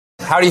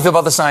How do you feel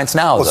about the science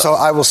now, though? So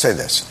I will say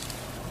this.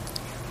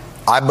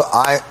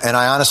 I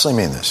honestly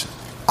mean this.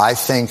 I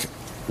think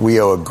we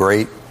owe a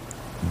great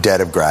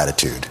debt of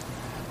gratitude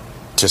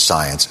to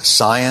science.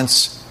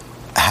 Science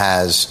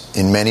has,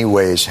 in many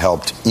ways,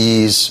 helped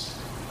ease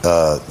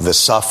the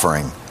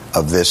suffering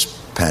of this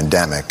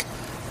pandemic,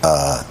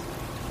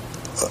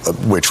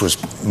 which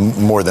was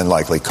more than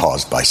likely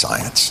caused by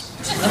science.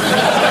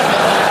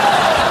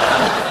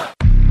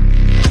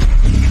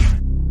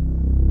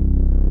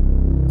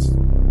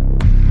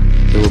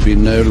 There will be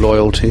no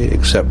loyalty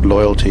except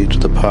loyalty to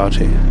the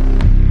party.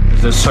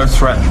 They're so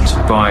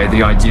threatened by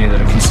the idea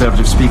that a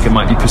Conservative speaker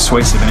might be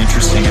persuasive and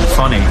interesting and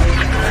funny.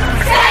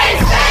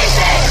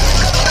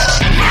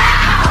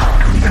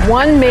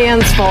 One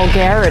man's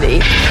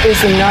vulgarity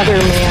is another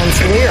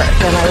man's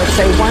lyric. And I would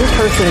say one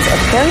person's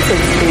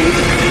offensive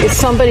speech is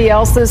somebody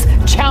else's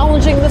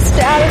challenging the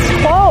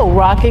status quo,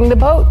 rocking the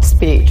boat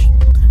speech.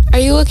 Are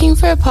you looking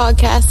for a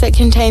podcast that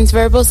contains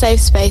verbal safe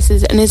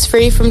spaces and is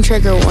free from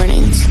trigger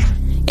warnings?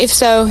 If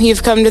so,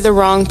 you've come to the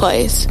wrong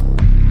place.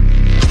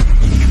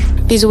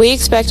 Because we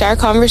expect our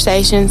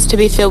conversations to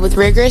be filled with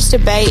rigorous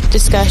debate,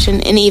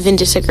 discussion, and even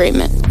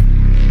disagreement.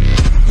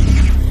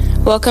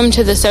 Welcome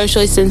to the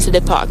Socially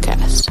Sensitive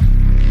Podcast.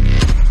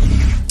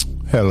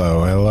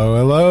 Hello.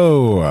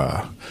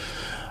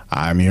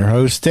 I'm your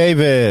host,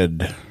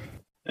 David.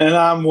 And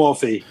I'm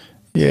Wolfie.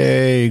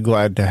 Yay,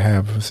 glad to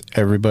have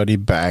everybody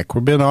back.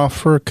 We've been off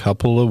for a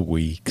couple of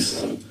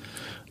weeks,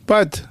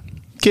 but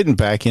getting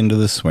back into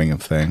the swing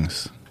of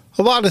things.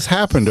 A lot has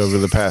happened over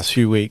the past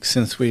few weeks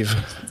since we've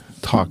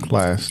talked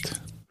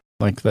last,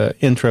 like the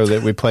intro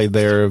that we played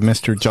there of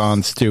Mr.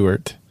 Jon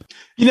Stewart.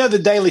 You know, The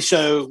Daily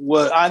Show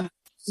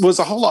was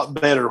a whole lot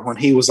better when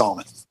he was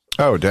on it.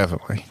 Oh,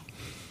 definitely.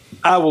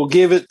 I will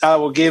give him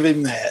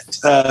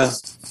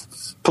that.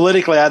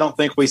 Politically, I don't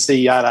think we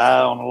see eye to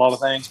eye on a lot of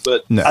things,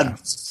 but no.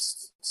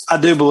 I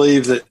do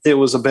believe that it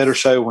was a better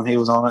show when he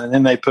was on it. And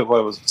then they put,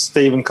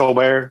 Stephen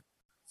Colbert?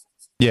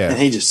 Yeah. And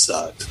he just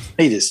sucked.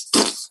 He just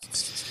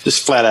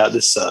flat out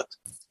just sucked.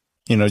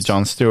 You know,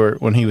 Jon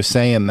Stewart, when he was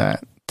saying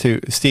that to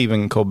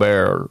Stephen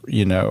Colbert,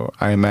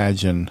 I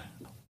imagine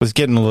was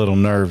getting a little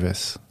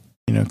nervous,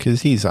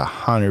 because he's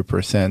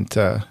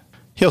 100%,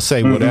 he'll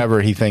say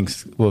whatever he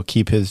thinks will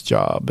keep his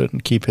job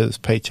and keep his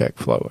paycheck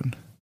flowing.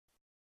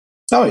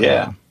 Oh,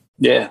 yeah.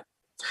 Yeah.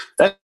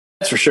 That's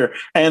for sure.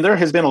 And there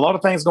has been a lot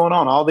of things going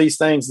on. All these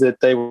things that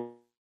they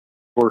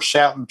were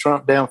shouting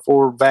Trump down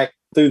for back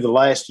through the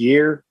last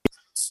year,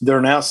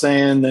 they're now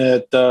saying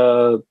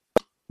that,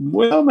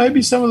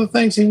 maybe some of the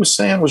things he was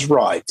saying was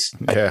right.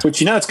 Yeah. But,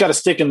 it's got to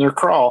stick in their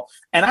craw.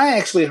 And I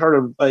actually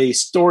heard a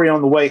story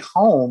on the way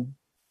home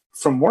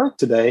from work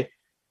today,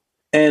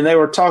 and they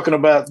were talking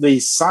about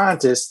these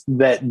scientists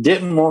that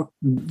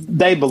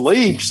they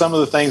believed some of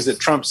the things that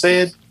Trump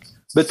said,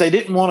 but they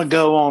didn't want to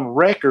go on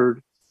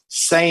record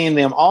saying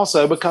them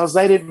also because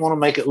they didn't want to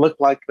make it look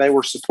like they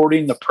were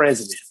supporting the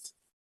president.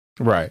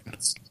 Right.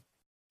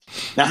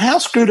 Now, how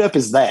screwed up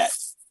is that?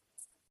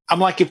 I'm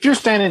like, if you're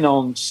standing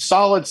on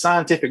solid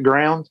scientific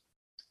ground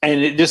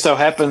and it just so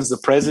happens the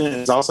president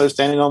is also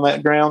standing on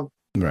that ground.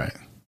 Right.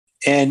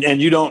 And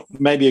you don't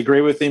maybe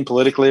agree with him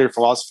politically or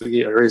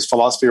philosophy or his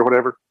philosophy or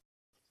whatever,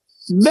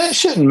 that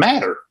shouldn't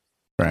matter.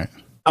 Right.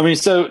 I mean,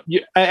 so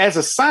as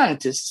a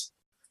scientist,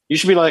 you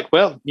should be like,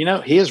 well,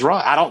 he is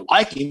right. I don't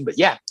like him, but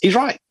yeah, he's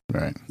right.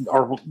 Right.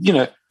 Or,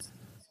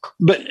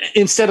 but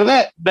instead of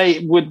that,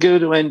 they would go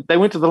to, and they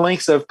went to the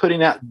lengths of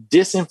putting out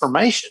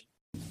disinformation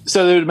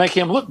so they would make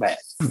him look bad.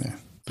 Yeah.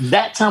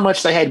 That's how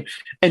much they had.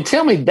 And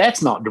tell me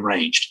that's not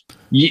deranged.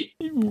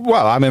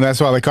 Well, I mean, that's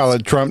why they call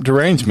it Trump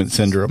derangement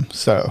syndrome.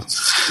 So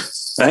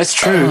that's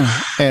true.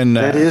 And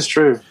that is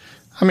true.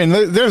 I mean,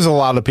 there's a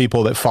lot of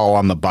people that fall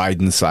on the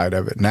Biden side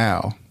of it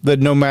now, that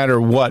no matter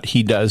what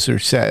he does or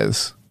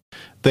says,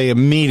 they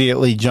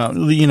immediately jump,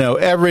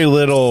 every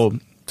little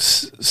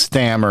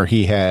stammer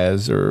he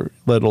has or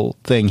little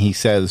thing he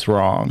says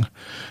wrong.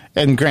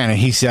 And granted,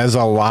 he says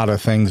a lot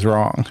of things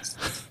wrong.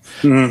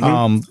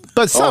 Mm-hmm.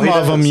 But some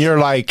of them you're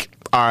like,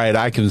 all right,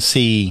 I can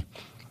see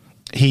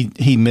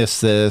he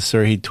missed this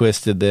or he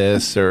twisted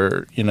this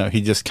or,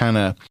 he just kind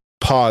of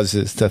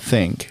pauses to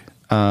think.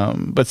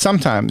 But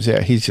sometimes,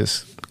 yeah, he's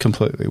just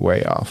completely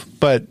way off.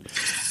 But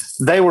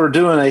they were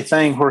doing a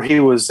thing where he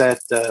was at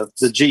the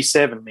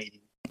G7 meeting.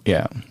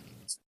 Yeah.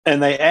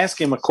 And they asked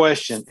him a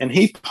question and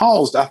he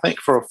paused, I think,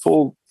 for a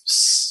full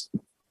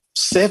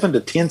 7 to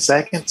 10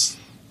 seconds.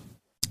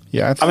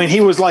 Yeah. I mean,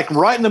 he was like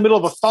right in the middle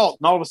of a thought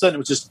and all of a sudden it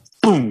was just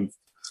boom.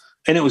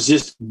 And it was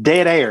just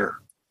dead air.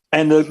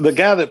 And the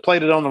guy that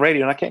played it on the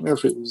radio, and I can't remember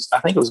if it was, I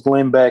think it was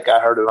Glenn Beck I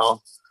heard it on.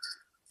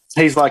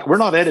 He's like, we're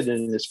not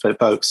editing this,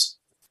 folks.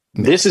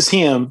 This is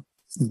him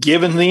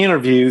giving the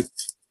interview,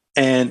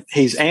 and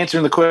he's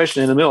answering the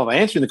question. In the middle of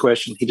answering the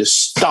question, he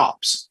just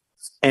stops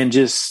and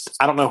just,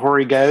 I don't know where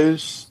he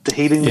goes,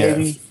 Tahiti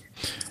maybe,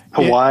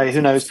 Hawaii,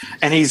 who knows.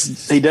 And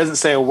he doesn't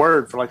say a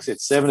word for, like I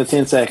said, 7 to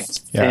 10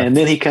 seconds. Yeah. And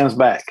then he comes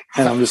back.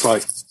 And I'm just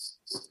like,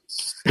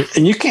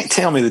 And you can't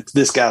tell me that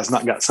this guy's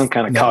not got some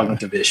kind of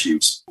cognitive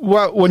issues.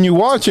 Well, when you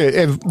watch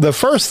it, the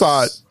first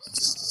thought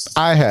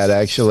I had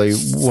actually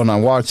when I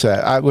watched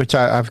that,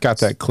 I've got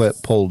that clip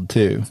pulled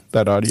too,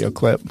 that audio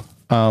clip.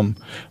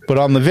 But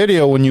on the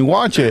video, when you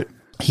watch it,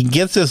 he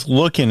gets this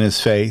look in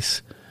his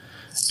face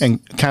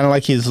and kind of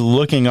like he's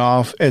looking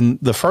off. And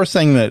the first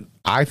thing that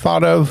I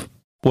thought of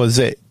was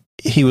that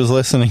he was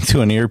listening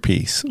to an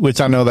earpiece,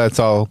 which I know that's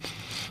all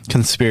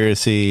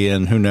conspiracy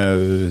and who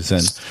knows.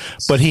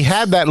 But he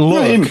had that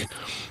look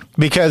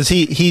because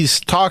he's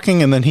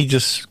talking and then he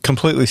just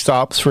completely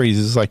stops,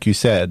 freezes, like you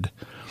said.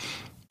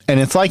 And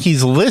it's like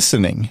he's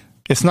listening.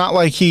 It's not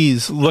like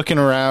he's looking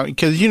around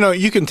because,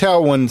 you can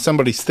tell when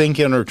somebody's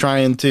thinking or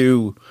trying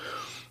to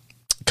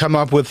come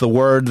up with the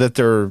word that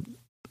they're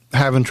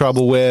having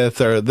trouble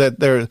with, or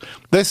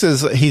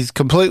that he's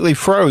completely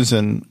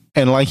frozen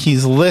and like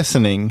he's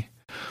listening.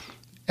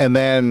 And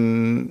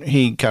then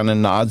he kind of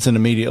nods and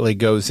immediately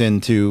goes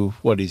into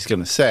what he's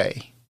going to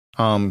say.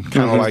 Kind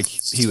of like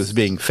he was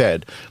being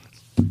fed.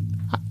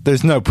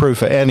 There's no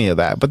proof of any of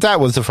that, but that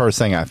was the first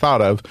thing I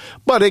thought of.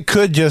 But it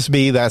could just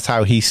be that's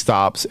how he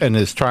stops and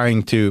is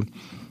trying to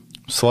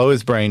slow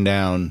his brain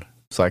down.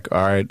 It's like,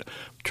 all right, I'm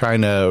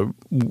trying to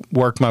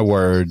work my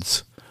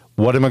words.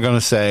 What am I going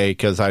to say?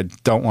 Because I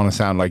don't want to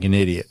sound like an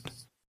idiot.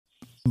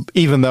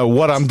 Even though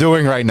what I'm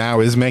doing right now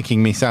is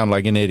making me sound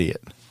like an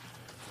idiot.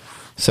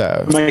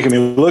 So making me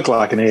look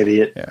like an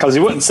idiot because he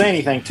wouldn't say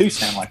anything to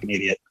sound like an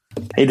idiot.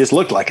 He just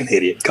looked like an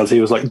idiot because he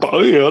was like,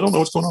 oh, yeah, I don't know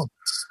what's going on.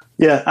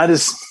 Yeah, I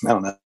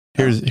don't know.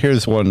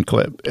 Here's one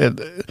clip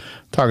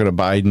talking to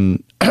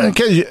Biden,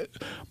 because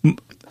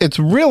it's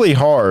really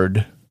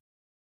hard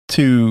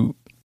to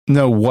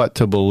know what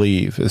to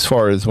believe as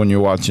far as when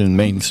you're watching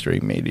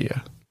mainstream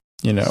media.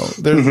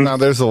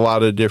 There's a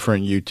lot of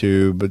different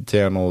YouTube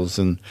channels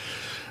and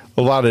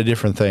a lot of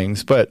different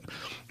things, but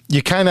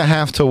you kind of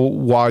have to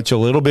watch a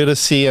little bit of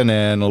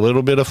CNN, a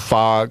little bit of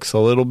Fox, a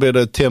little bit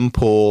of Tim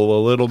Pool,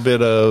 a little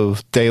bit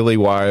of Daily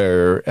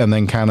Wire, and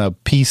then kind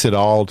of piece it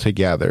all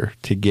together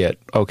to get,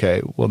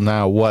 okay, well,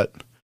 now what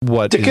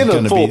to get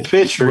a full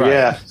picture, right.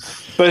 Yeah.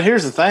 But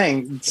here's the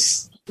thing,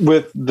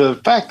 with the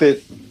fact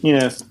that,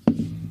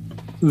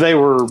 they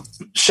were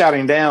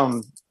shouting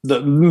down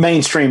the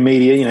mainstream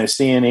media,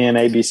 CNN,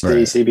 ABC, right.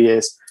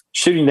 CBS,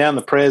 shooting down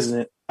the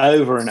president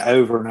over and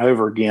over and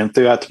over again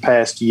throughout the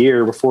past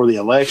year before the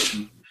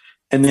election.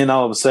 And then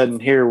all of a sudden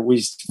here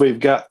we've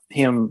got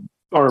him,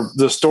 or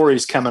the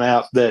stories coming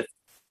out that,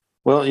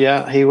 well,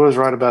 yeah, he was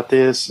right about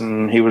this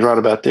and he was right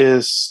about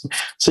this.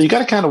 So you got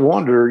to kind of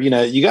wonder, you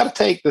got to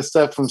take the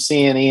stuff from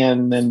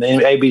CNN and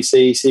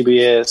ABC,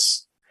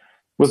 CBS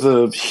with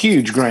a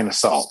huge grain of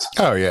salt.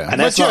 Oh yeah. And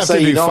that's not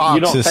saying you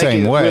don't the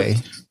same way.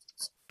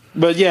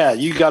 But yeah,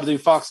 you got to do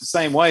Fox the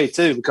same way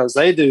too, because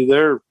they do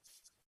their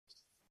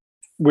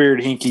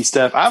weird hinky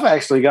stuff. I've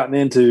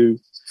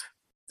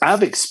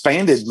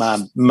expanded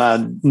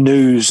my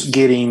news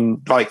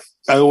getting like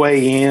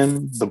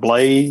OAN, The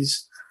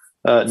Blaze,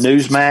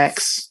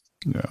 Newsmax.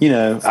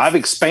 Yeah. I've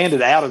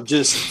expanded out of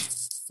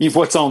just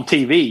what's on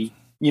TV.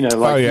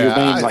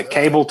 Like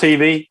cable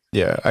TV.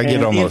 Yeah, I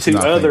get almost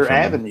into other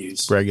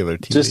avenues, regular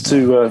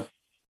TV,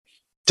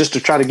 just to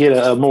try to get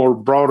a more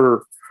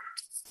broader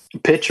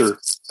picture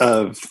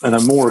of and a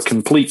more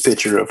complete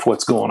picture of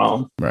what's going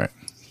on. Right.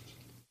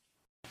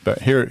 But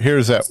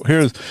here's a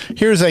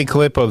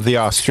clip of the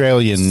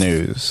Australian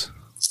news.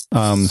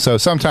 So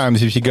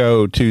sometimes if you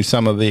go to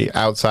some of the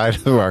outside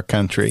of our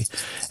country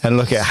and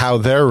look at how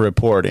they're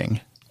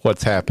reporting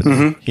what's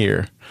happening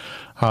here,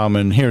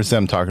 and here's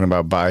them talking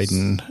about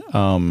Biden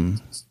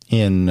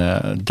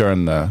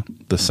during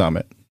the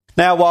summit.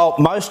 Now, while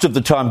most of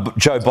the time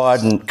Joe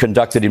Biden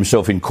conducted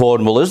himself in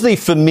Cornwall as the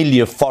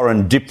familiar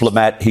foreign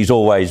diplomat he's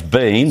always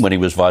been when he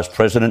was vice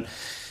president,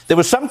 there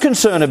was some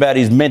concern about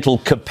his mental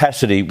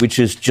capacity, which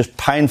is just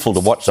painful to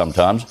watch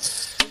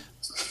sometimes.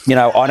 I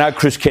know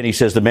Chris Kenny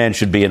says the man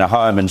should be in a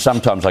home, and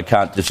sometimes I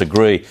can't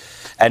disagree,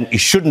 and he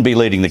shouldn't be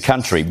leading the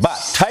country. But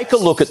take a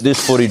look at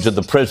this footage of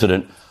the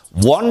president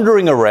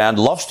wandering around,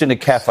 lost in a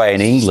cafe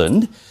in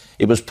England.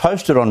 It was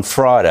posted on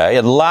Friday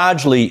and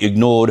largely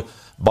ignored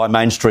by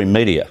mainstream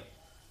media.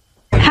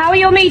 How are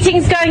your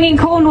meetings going in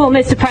Cornwall,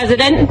 Mr.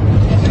 President?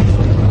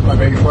 I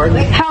beg your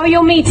pardon? How are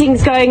your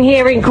meetings going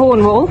here in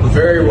Cornwall?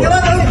 Very well.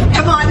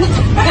 Come on.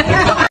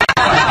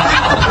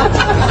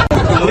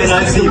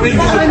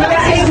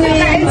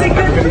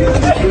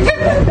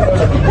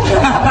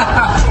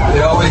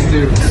 They always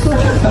do.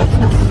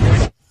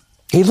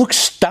 He looks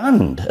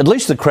stunned. At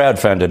least the crowd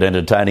found it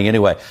entertaining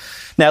anyway.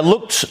 Now,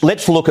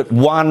 let's look at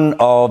one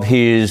of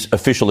his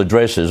official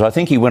addresses. I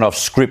think he went off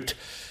script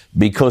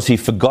because he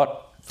forgot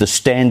the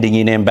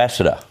standing-in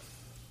ambassador.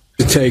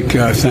 To thank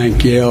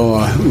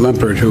Gail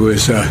Lempert, who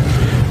is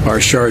our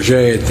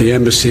chargé at the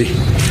embassy,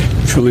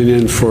 filling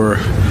in for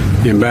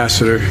the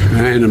ambassador,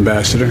 an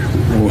ambassador.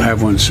 We'll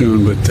have one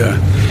soon, but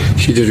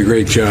she did a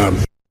great job.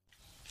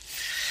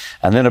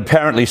 And then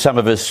apparently some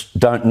of us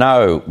don't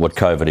know what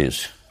COVID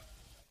is.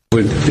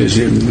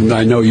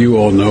 I know you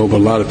all know, but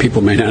a lot of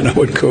people may not know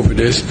what COVID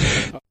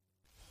is.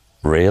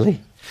 Really?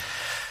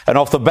 And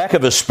off the back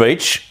of a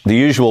speech, the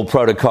usual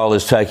protocol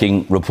is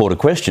taking reporter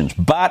questions.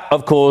 But,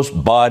 of course,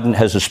 Biden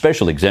has a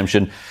special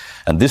exemption,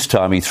 and this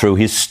time he threw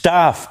his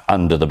staff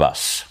under the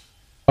bus.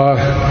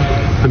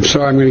 I'm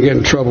sorry, I'm going to get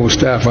in trouble with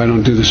staff if I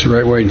don't do this the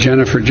right way.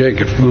 Jennifer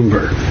Jacobs,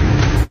 Bloomberg.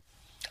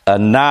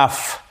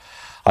 Enough.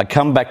 I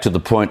come back to the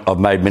point I've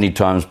made many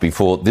times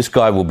before. This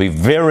guy will be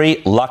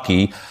very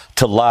lucky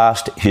to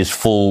last his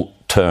full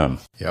term.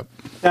 Yep.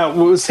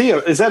 Now, is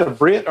that a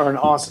Brit or an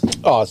Aussie?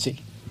 Aussie.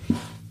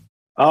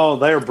 Oh,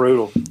 they're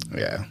brutal.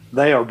 Yeah.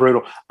 They are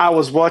brutal. I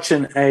was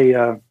watching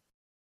a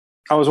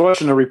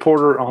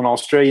reporter on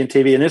Australian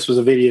TV, and this was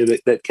a video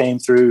that came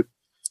through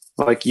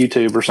like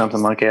YouTube or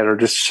something like that, or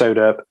just showed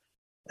up.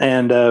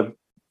 And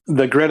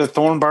the Greta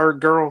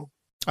Thunberg girl.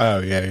 Oh,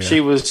 yeah.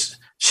 She was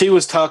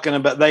talking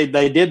about,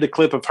 they did the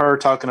clip of her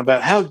talking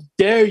about, how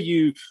dare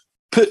you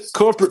put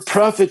corporate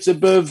profits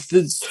above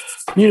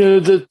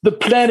the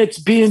planet's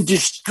being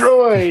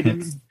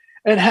destroyed,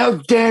 and how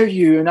dare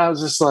you? And I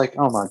was just like,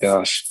 oh my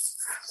gosh.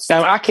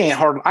 Now I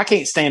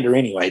can't stand her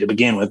anyway to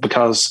begin with,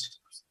 because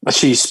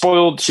she's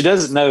spoiled. She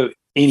doesn't know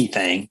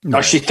anything,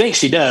 or she thinks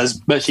she does,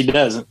 but she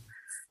doesn't.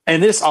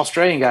 And this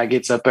Australian guy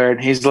gets up there and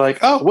he's like,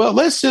 oh, well,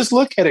 let's just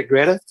look at it,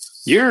 Greta.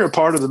 You're a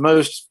part of the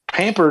most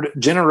pampered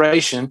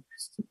generation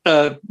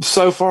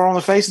so far on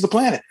the face of the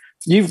planet.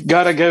 You've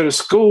got to go to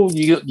school.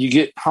 You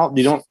get hauled.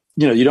 You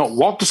don't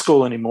walk to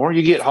school anymore.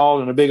 You get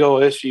hauled in a big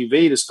old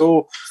SUV to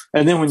school.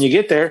 And then when you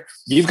get there,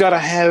 you've got to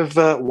have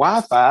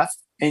Wi-Fi,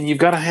 and you've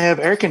got to have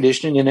air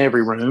conditioning in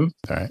every room,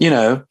 right.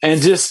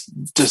 And just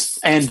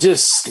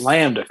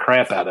slammed the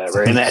crap out of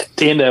her. And at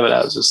the end of it,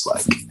 I was just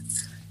like,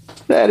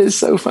 that is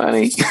so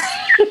funny.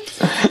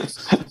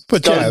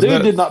 But yeah, the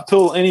dude did not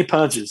pull any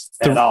punches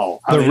at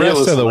all. The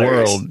rest of the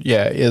world,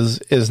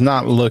 is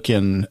not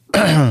looking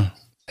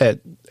at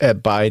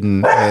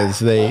Biden as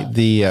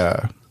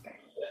the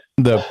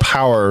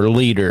power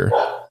leader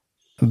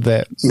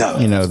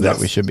that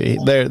we should be.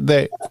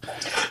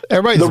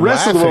 Everybody's the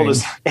rest laughing. of the world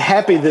is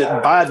happy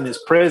that Biden is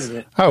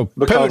president. Oh,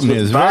 Putin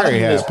is very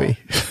happy.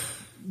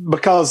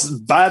 Because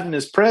Biden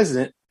is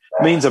president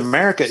means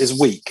America is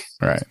weak.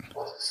 Right.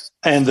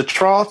 And the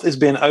trough has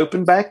been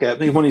opened back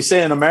up. And when he's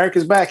saying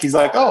America's back, he's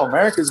like, oh,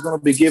 America's going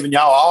to be giving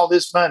y'all all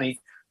this money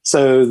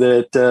so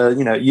that,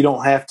 you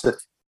don't have to,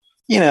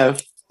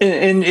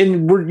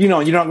 and we're, you're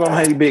not going to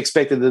have to be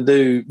expected to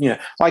do,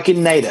 like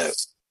in NATO.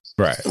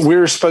 Right.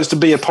 We're supposed to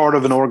be a part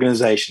of an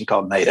organization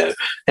called NATO.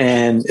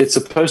 And it's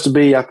supposed to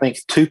be, I think,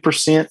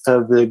 2%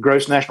 of the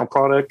gross national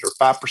product, or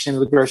 5% of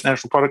the gross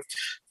national product,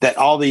 that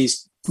all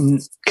these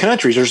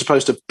countries are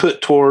supposed to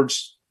put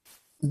towards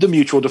the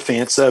mutual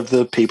defense of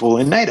the people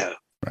in NATO.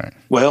 Right.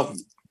 Well,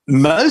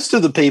 most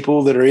of the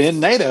people that are in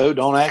NATO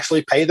don't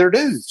actually pay their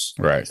dues.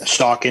 Right.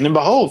 Shocking and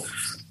behold,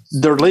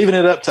 they're leaving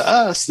it up to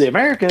us, the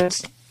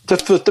Americans, to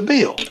foot the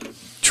bill.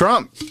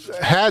 Trump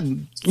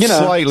had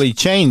slightly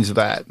changed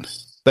that.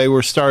 They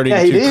were starting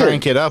to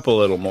crank it up a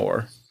little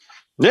more.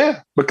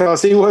 Yeah,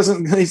 because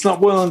he's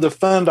not willing to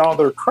fund all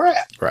their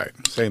crap. Right.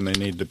 Saying they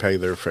need to pay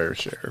their fair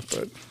share,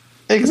 but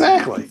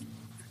exactly.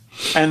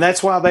 And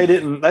that's why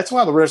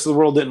the rest of the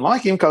world didn't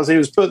like him, because he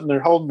was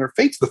holding their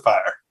feet to the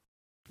fire.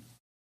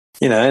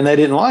 And they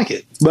didn't like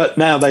it. But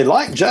now they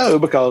like Joe,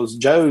 because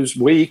Joe's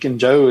weak and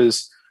Joe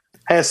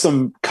has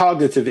some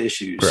cognitive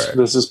issues. Right.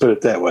 Let's just put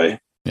it that way.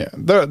 Yeah.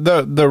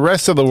 The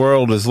rest of the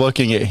world is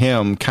looking at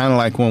him kind of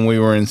like when we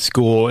were in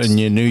school and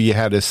you knew you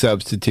had a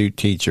substitute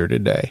teacher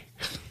today.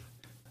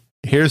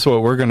 Here's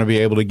what we're going to be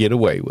able to get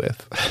away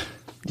with.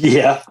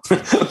 Yeah,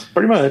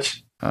 pretty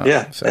much.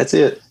 So that's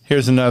it.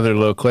 Here's another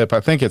little clip.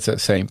 I think it's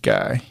that same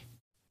guy.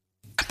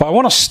 But I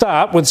want to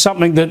start with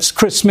something that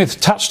Chris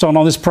Smith touched on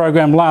this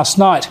program last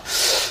night.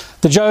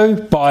 The Joe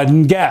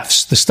Biden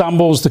gaffes, the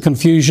stumbles, the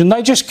confusion,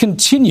 they just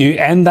continue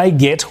and they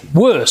get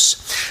worse.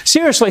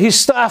 Seriously, his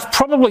staff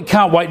probably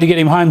can't wait to get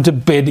him home to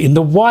bed in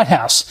the White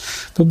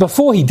House. But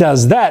before he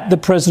does that, the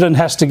president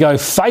has to go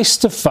face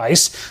to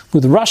face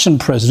with Russian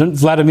President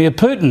Vladimir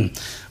Putin,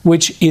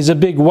 which is a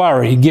big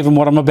worry given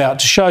what I'm about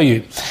to show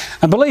you.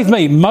 And believe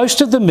me, most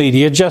of the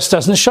media just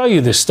doesn't show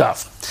you this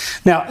stuff.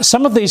 Now,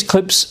 some of these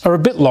clips are a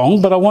bit long,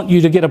 but I want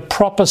you to get a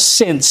proper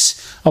sense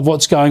of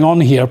what's going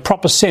on here, a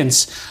proper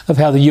sense of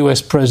how the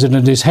US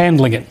president is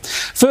handling it.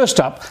 First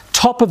up,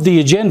 top of the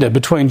agenda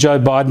between Joe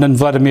Biden and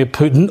Vladimir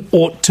Putin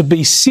ought to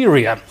be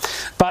Syria.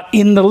 But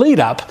in the lead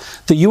up,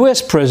 the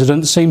US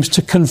president seems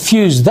to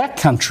confuse that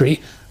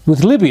country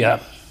with Libya.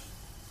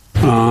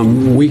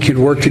 We could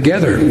work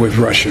together with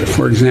Russia.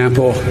 For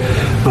example,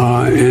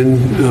 in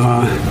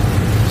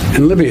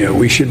Libya,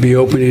 we should be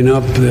opening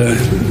up the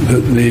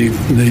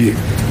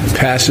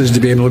passes to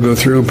be able to go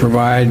through and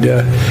provide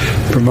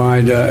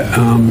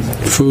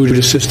food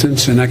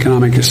assistance and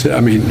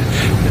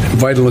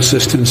vital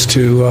assistance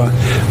to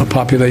a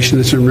population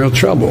that's in real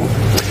trouble.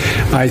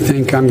 I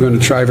think I'm going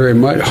to try very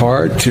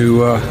hard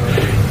to.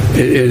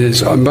 It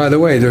is. And by the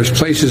way, there's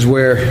places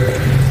where.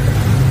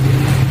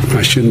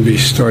 I shouldn't be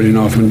starting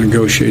off and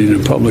negotiating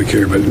in public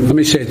here, but let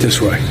me say it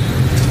this way.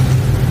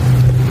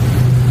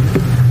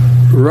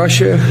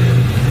 Russia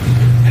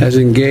has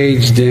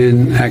engaged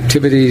in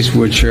activities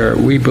which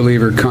we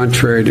believe are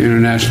contrary to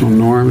international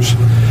norms,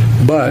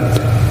 but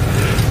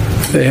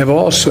they have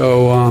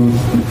also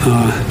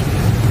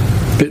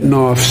bitten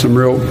off some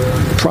real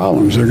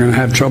problems they're going to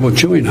have trouble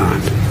chewing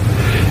on.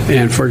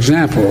 And for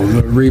example,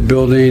 the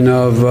rebuilding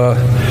of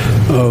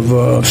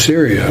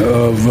Syria,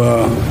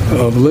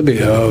 of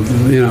Libya,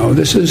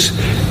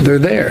 they're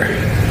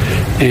there.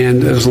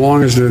 And as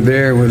long as they're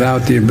there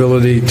without the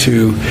ability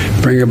to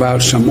bring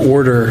about some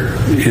order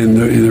in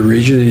the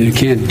region, and you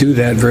can't do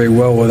that very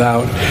well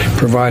without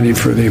providing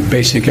for the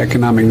basic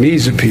economic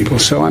needs of people.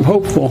 So I'm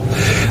hopeful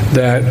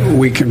that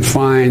we can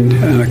find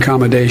an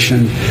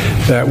accommodation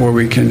where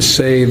we can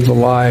save the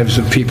lives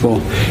of people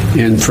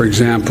for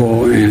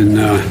example, in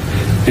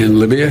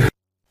Libya.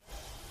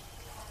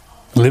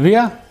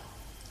 Libya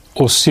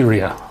or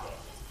Syria?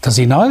 Does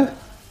he know?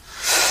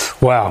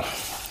 Wow.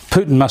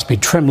 Putin must be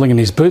trembling in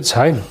his boots,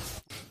 hey?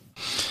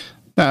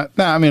 No,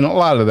 I mean, a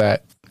lot of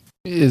that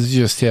is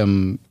just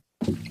him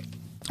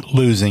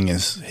losing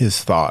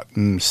his thought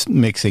and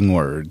mixing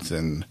words.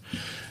 And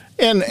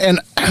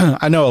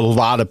I know a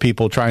lot of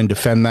people try and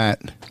defend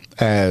that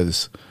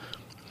as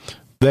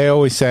they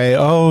always say,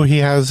 oh, he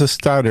has a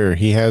stutter.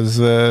 He has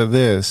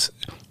this.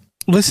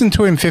 Listen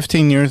to him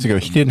 15 years ago.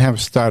 He didn't have a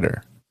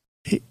stutter.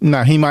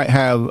 Now, he might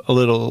have a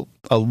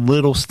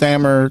little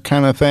stammer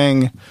kind of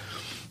thing,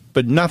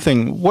 but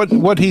nothing.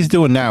 What he's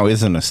doing now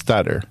isn't a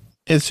stutter.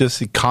 It's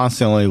just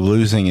constantly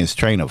losing his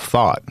train of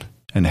thought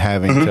and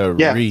having to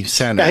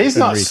recenter. Yeah, he's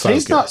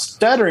not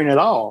stuttering at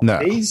all. No.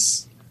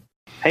 He's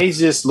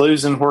just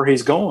losing where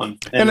he's going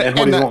and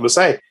what he's wanting to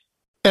say.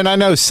 And I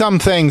know some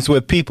things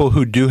with people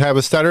who do have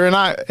a stutter. And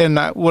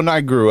I when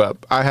I grew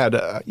up, I had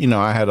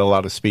a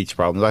lot of speech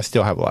problems. I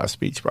still have a lot of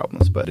speech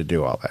problems, but to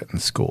do all that in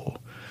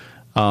school,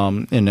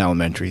 in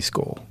elementary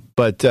school.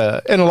 But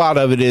and a lot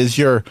of it is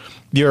you're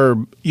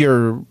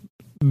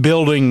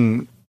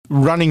building,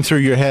 running through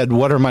your head,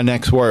 what are my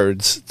next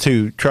words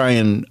to try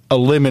and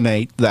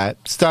eliminate that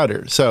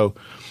stutter. So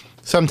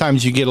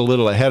sometimes you get a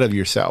little ahead of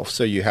yourself,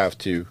 so you have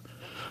to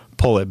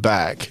pull it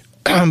back.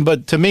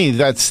 But to me,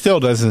 that still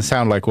doesn't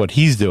sound like what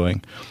he's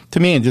doing. To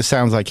me, it just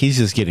sounds like he's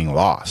just getting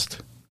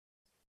lost.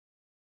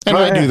 And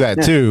I do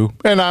that too.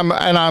 And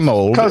I'm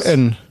old.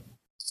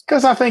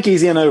 Because I think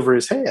he's in over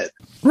his head.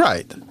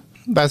 Right.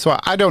 That's why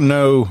I don't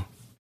know.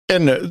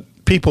 And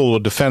people will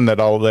defend that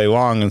all day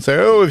long and say,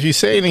 oh, if you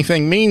say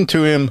anything mean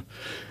to him,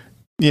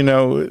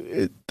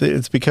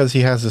 it's because he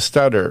has a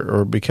stutter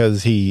or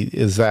because he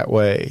is that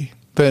way.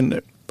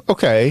 Then,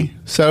 okay.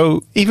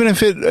 So even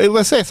if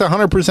let's say it's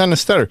 100% a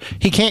stutter,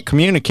 he can't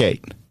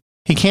communicate.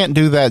 He can't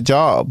do that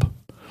job.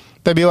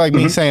 That'd be like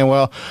me saying,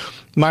 well,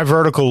 my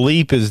vertical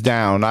leap is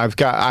down. I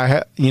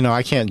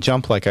can't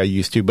jump like I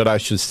used to, but I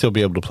should still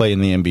be able to play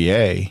in the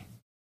NBA.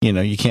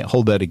 You can't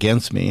hold that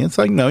against me. It's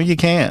like, no, you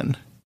can.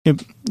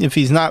 If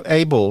he's not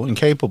able and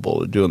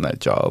capable of doing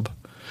that job,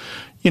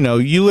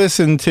 you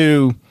listen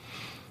to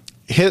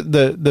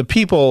the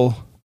people,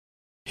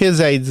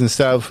 his aides and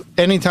stuff.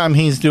 Anytime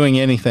he's doing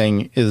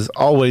anything is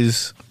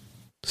always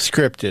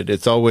scripted.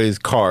 It's always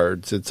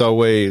cards. It's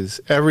always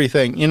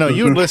everything.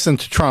 You would listen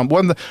to Trump.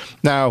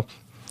 Now,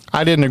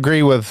 I didn't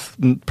agree with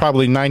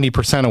probably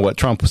 90% of what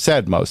Trump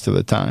said most of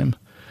the time,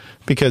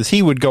 because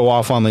he would go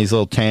off on these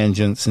little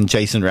tangents and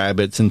chasing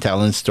rabbits and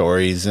telling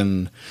stories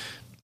and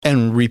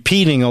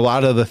repeating a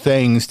lot of the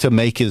things to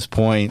make his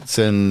points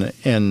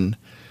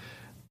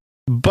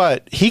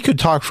but he could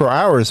talk for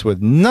hours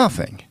with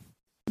nothing,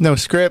 no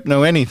script,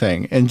 no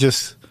anything,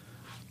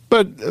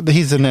 but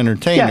he's an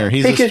entertainer.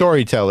 He's a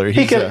storyteller.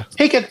 He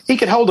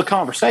could hold a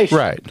conversation.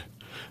 Right.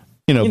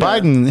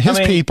 Biden, his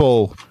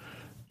people,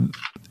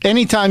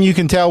 anytime you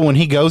can tell when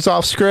he goes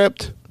off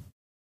script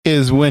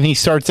is when he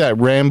starts that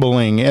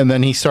rambling and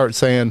then he starts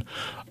saying,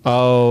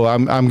 oh,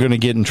 I'm going to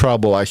get in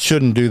trouble. I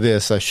shouldn't do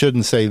this. I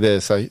shouldn't say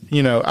this.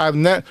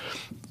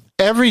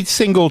 Every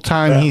single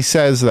time he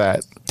says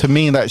that, to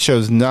me, that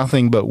shows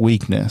nothing but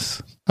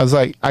weakness. I was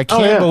like, I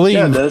can't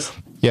believe.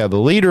 The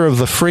leader of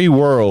the free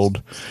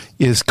world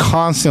is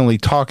constantly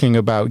talking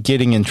about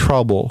getting in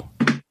trouble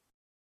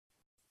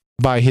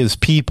by his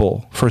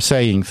people for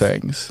saying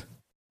things.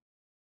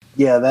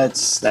 Yeah,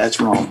 that's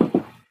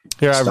wrong.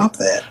 Here, Stop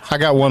that. I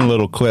got one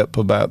little clip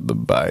about the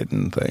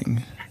Biden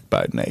thing,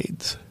 Biden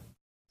aides.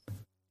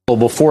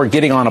 Before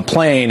getting on a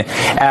plane,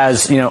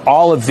 as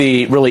all of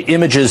the really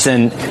images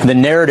and the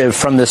narrative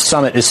from this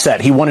summit is set.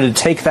 He wanted to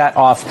take that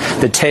off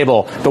the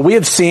table. But we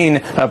have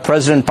seen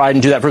President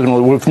Biden do that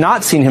frequently. What we've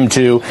not seen him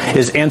do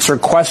is answer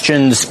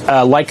questions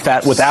like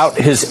that without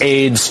his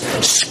aides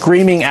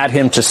screaming at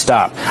him to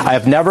stop. I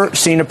have never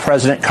seen a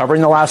president,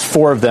 covering the last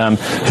four of them,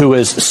 who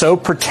is so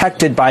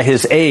protected by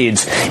his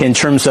aides in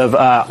terms of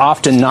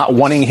often not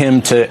wanting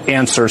him to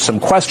answer some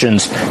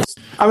questions.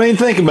 I mean,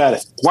 think about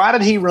it. Why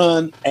did he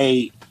run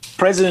a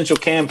presidential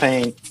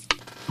campaign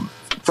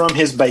from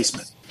his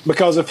basement?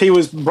 Because if he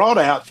was brought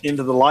out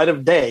into the light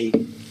of day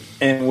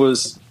and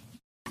was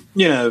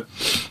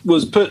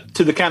put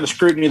to the kind of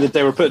scrutiny that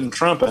they were putting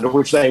Trump under,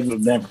 which they would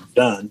have never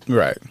done.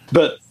 Right.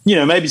 But,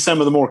 maybe some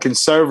of the more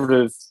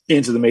conservative,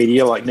 into the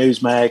media, like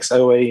Newsmax,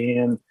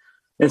 OAN,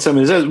 and some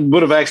of these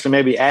would have actually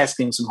maybe asked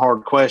him some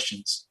hard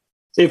questions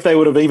if they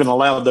would have even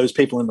allowed those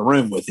people in the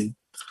room with him.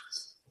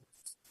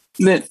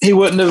 Then he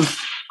wouldn't have.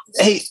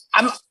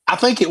 I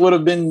think it would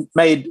have been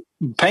made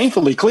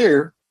painfully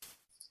clear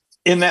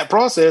in that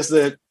process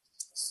that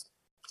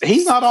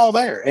he's not all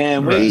there,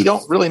 and we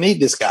don't really need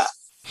this guy.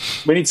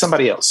 We need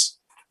somebody else.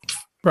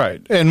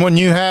 Right. And when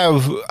you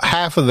have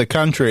half of the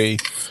country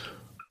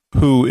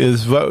who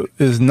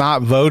is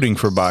not voting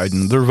for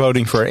Biden, they're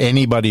voting for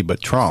anybody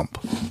but Trump.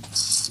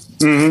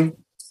 Mm-hmm.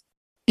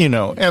 You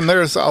know, and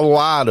there's a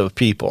lot of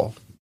people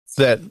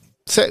that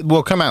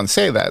will come out and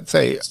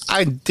say,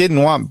 I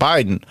didn't want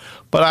Biden,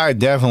 but I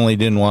definitely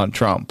didn't want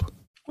Trump.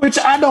 Which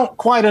I don't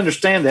quite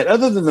understand that,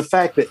 other than the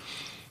fact that,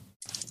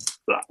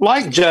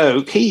 like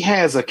Joe, he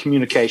has a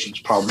communications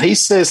problem. He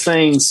says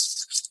things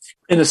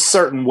in a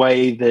certain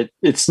way that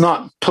it's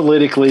not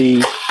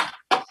politically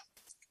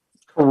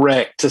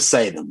correct to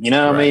say them. You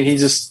know what I mean? He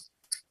just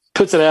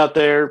puts it out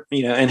there,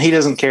 you know, and he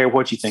doesn't care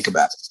what you think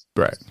about it.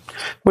 Right.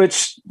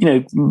 Which, you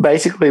know,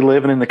 basically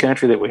living in the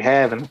country that we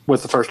have and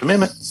with the First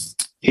Amendment,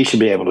 he should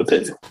be able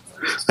to do.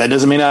 That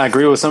doesn't mean I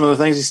agree with some of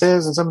the things he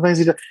says and some of the things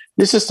he does.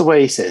 It's just the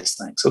way he says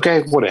things.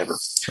 Okay, whatever.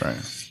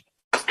 Right.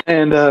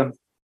 And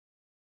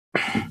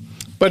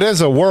but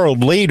as a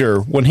world leader,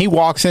 when he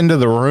walks into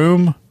the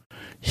room,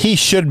 he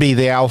should be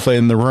the alpha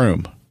in the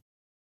room.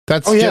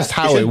 That's just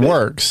how it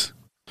works.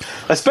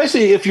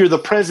 Especially if you're the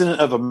president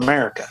of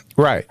America.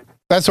 Right.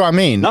 That's what I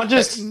mean. Not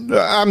just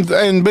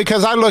and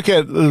because I look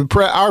at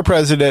our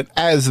president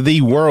as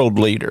the world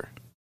leader.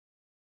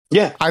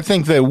 Yeah. I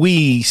think that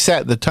we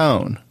set the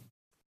tone.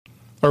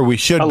 Or we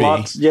should be.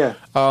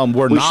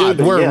 We're not.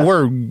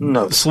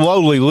 We're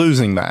slowly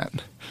losing that.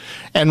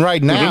 And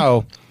right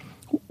now,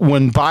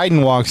 when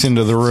Biden walks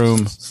into the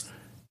room,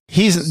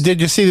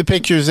 did you see the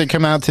pictures that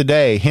come out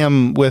today?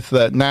 Him with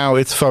now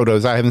it's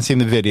photos. I haven't seen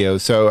the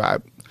videos, so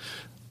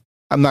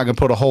I'm not going to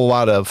put a whole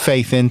lot of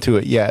faith into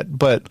it yet.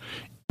 But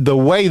the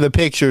way the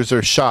pictures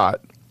are shot,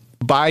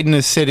 Biden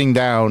is sitting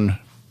down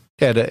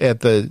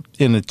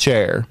in a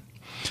chair,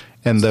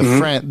 and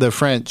the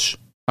French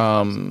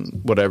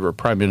whatever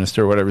prime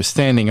minister or whatever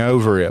standing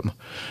over him,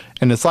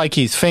 and it's like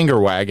he's finger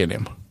wagging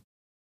him.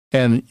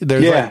 And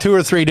there's like 2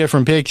 or 3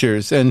 different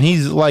pictures, and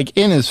he's like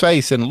in his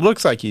face, and it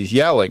looks like he's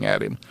yelling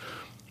at him.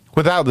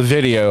 Without the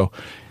video,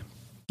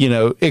 you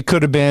know, it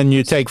could have been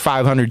you take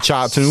 500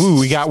 shots, and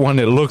we got one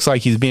that looks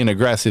like he's being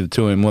aggressive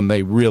to him when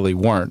they really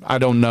weren't. I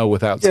don't know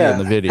without seeing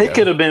the video. It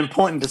could have been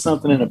pointing to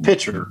something in a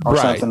picture or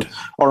something,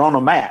 or on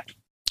a map.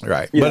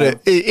 Right.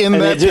 But in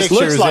that picture,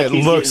 it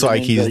looks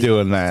like he's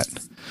doing that.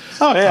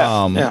 Oh,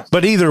 yeah.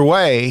 But either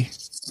way,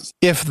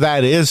 if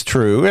that is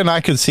true, and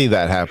I could see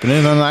that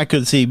happening, and I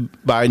could see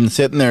Biden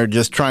sitting there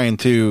just trying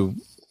to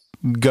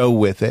go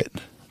with it,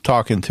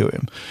 talking to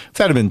him. If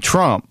that had been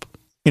Trump,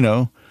 you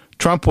know,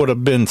 Trump would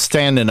have been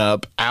standing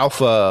up,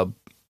 alpha,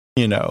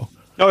 you know.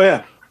 Oh,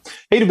 yeah.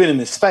 He'd have been in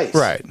his face.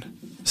 Right.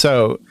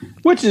 So,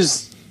 which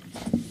is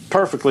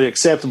perfectly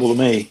acceptable to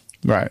me.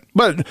 Right.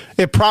 But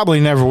it probably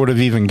never would have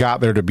even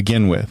got there to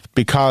begin with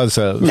because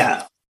of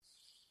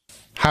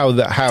how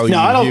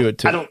you view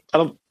it.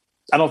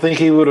 I don't think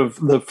he would have,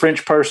 I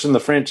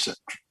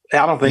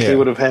don't think he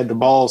would have had the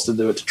balls to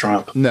do it to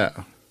Trump. No.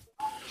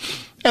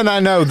 And I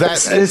know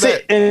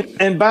that.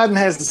 And Biden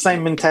has the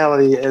same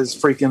mentality as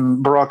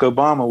freaking Barack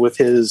Obama with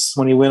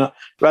when he went,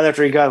 right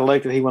after he got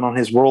elected, he went on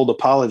his world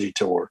apology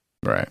tour.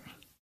 Right.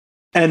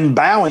 And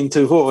bowing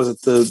to, what was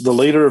it, the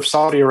leader of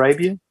Saudi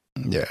Arabia?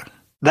 Yeah.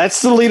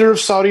 That's the leader of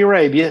Saudi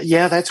Arabia.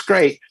 Yeah, that's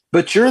great.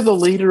 But you're the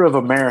leader of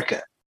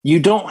America. You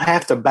don't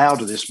have to bow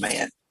to this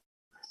man.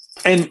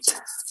 And,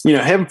 you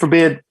know, heaven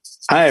forbid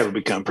I ever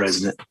become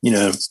president. You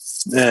know,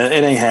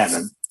 it ain't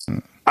happening.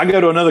 I go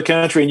to another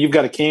country and you've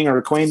got a king or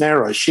a queen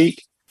there or a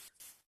sheik.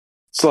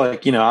 It's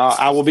like, you know,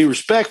 I will be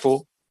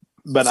respectful,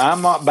 but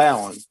I'm not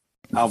bowing.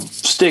 I'll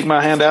stick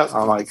my hand out.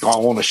 I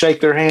want to shake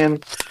their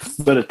hand.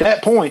 But at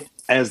that point,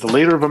 as the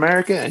leader of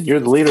America and you're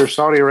the leader of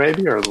Saudi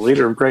Arabia or the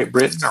leader of Great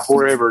Britain or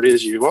wherever it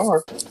is you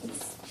are,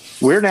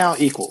 we're now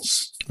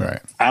equals. Right.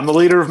 I'm the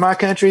leader of my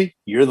country.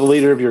 You're the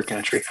leader of your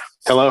country.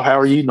 Hello, how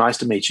are you? Nice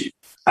to meet you.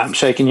 I'm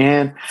shaking your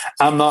hand.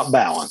 I'm not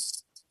bowing.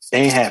 It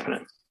ain't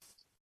happening.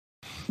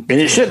 And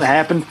it shouldn't have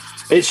happened.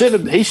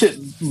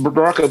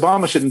 Barack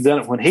Obama shouldn't have done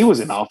it when he was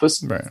in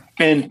office. Right.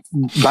 And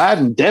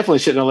Biden definitely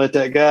shouldn't have let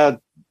that guy,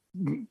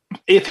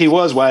 if he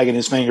was wagging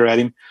his finger at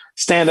him,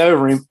 stand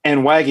over him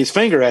and wag his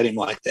finger at him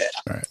like that.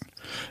 Right.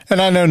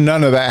 And I know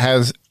none of that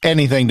has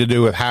anything to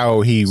do with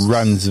how he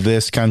runs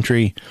this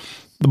country,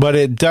 but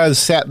it does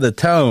set the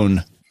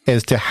tone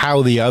as to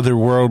how the other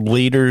world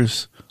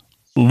leaders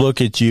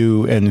look at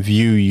you and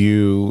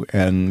view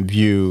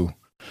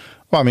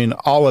well, I mean,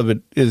 all of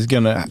it is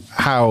going to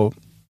how,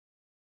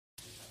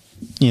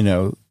 you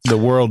know, the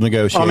world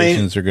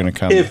negotiations are going to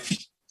come.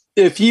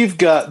 If you've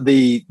got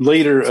the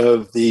leader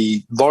of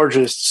the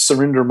largest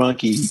surrender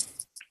monkey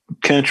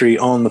country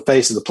on the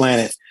face of the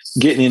planet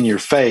getting in your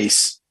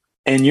face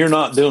and you're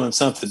not doing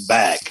something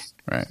back,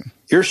 right?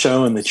 You're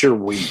showing that you're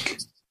weak.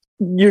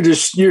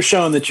 you're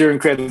showing that you're an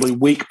incredibly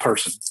weak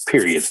person,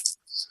 period.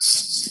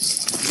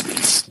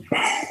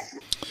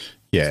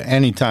 Yeah,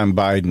 anytime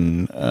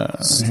Biden,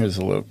 here's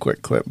a little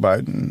quick clip,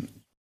 Biden.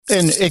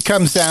 And it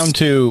comes down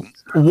to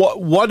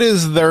what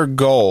is their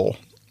goal?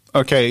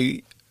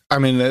 Okay, I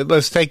mean,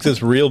 let's take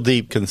this real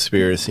deep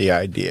conspiracy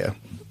idea.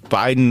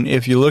 Biden,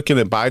 if you're looking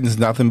at Biden's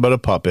nothing but a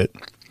puppet,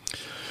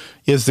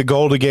 is the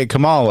goal to get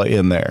Kamala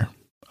in there,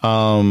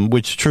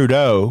 which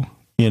Trudeau,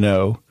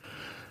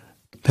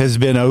 has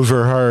been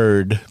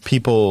overheard.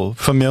 People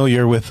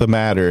familiar with the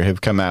matter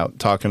have come out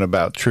talking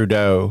about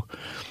Trudeau,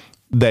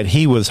 that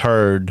he was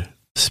heard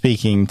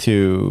speaking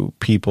to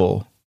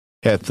people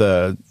at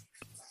the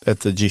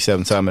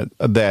G7 summit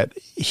that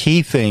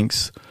he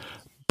thinks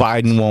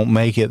Biden won't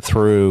make it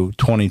through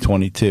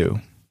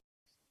 2022.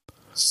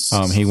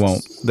 He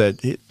won't,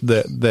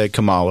 that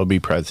Kamala will be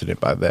president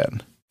by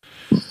then.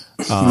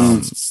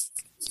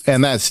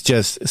 And that's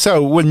just,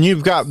 so when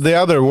you've got the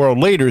other world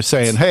leaders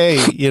saying, hey,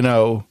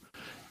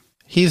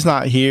 he's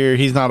not here,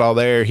 he's not all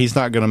there, he's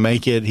not going to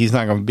make it, he's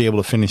not going to be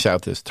able to finish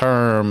out this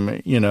term,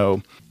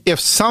 if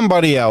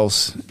somebody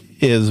else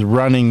is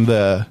running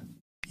the,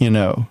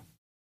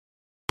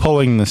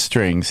 pulling the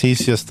strings,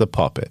 he's just the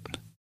puppet.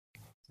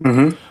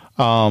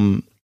 Mm-hmm.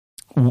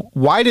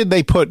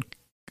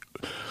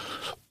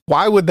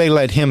 Why would they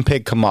let him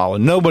pick Kamala?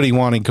 Nobody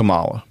wanted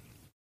Kamala.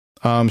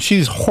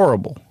 She's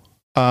horrible.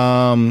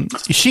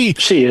 She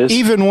is.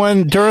 Even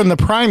when during the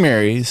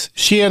primaries,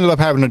 she ended up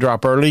having to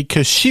drop early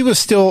because she was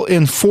still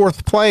in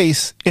fourth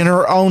place in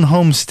her own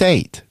home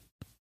state.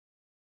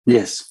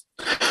 Yes.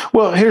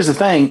 Well, here's the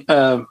thing.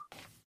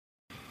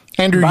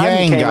 Andrew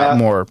Yang got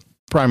more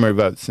primary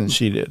votes than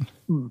she did.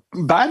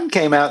 Biden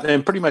came out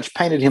and pretty much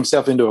painted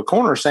himself into a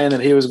corner saying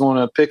that he was going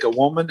to pick a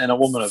woman and a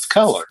woman of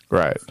color.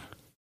 Right.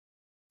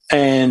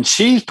 And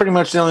she's pretty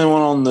much the only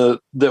one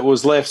that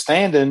was left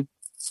standing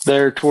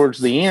there towards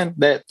the end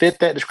that fit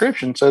that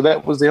description. So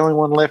that was the only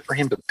one left for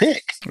him to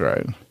pick.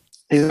 Right.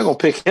 He's not going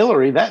to pick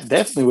Hillary. That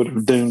definitely would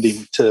have doomed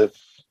him to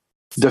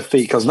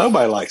defeat because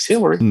nobody likes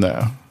Hillary.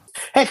 No.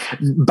 Heck,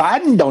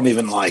 Biden don't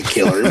even like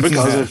Hillary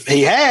because if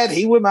he had,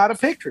 he would not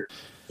have picked her,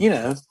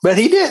 but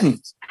he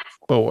didn't.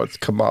 Well, what's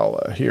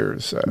Kamala?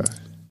 Here's,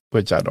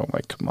 which I don't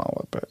like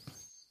Kamala, but.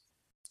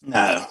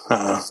 No,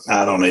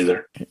 I don't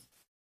either.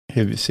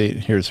 Have you seen,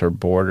 here's her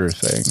border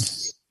thing.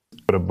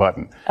 Put a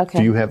button. Okay.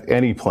 Do you have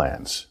any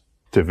plans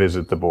to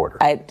visit the border?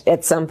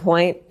 At some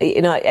point,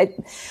 and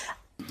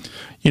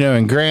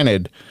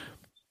granted,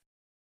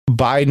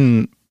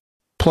 Biden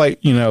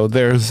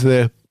there's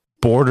the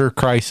border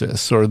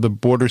crisis or the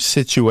border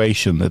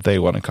situation that they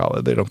want to call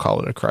it. They don't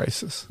call it a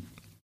crisis.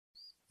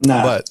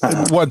 No. But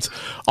what's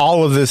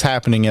all of this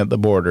happening at the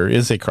border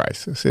is a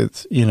crisis.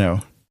 It's,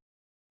 And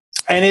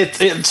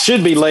it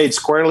should be laid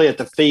squarely at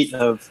the feet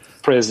of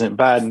President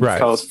Biden, right.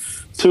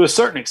 Because to a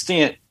certain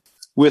extent,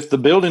 with the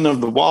building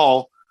of the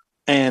wall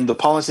and the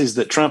policies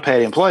that Trump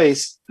had in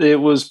place,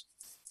 it was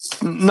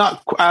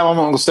not, I'm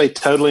not going to say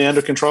totally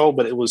under control,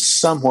 but it was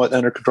somewhat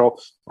under control,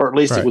 or at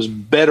least right. It was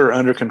better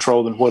under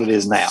control than what it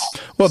is now.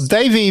 Well,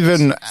 they've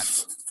even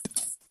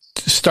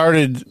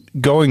started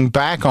going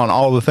back on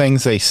all the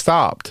things they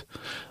stopped.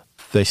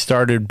 They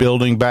started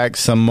building back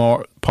some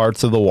more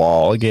parts of the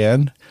wall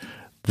again.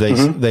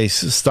 They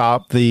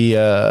stopped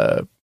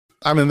the,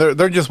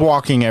 they're just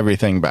walking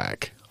everything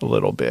back a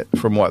little bit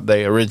from what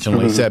they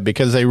originally said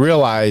because they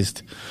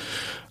realized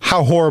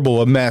how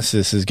horrible a mess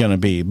this is going to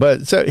be.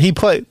 But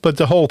but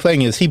the whole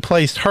thing is he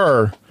placed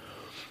her.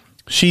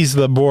 She's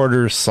the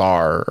border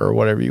czar or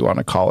whatever you want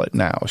to call it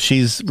now.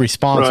 She's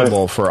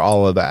responsible for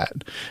all of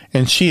that.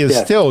 And she is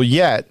still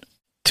yet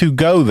to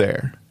go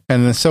there.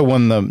 And then, so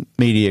when the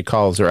media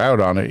calls her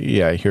out on it,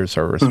 here's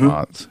her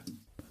response.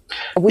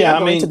 We are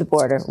going to the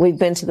border. We've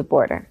been to the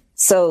border.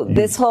 So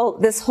this whole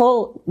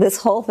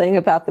thing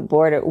about the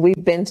border,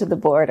 we've been to the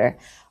border.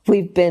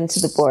 We've been to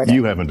the border.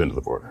 You haven't been to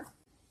the border.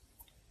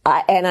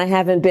 And I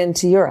haven't been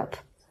to Europe.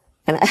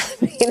 And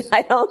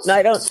I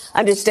don't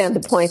understand the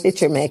point that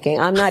you're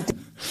making. I'm not.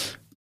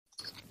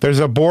 There's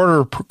a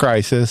border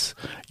crisis.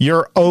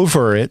 You're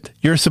over it.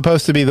 You're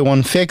supposed to be the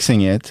one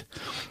fixing it.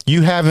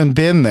 You haven't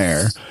been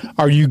there.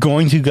 Are you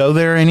going to go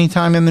there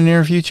anytime in the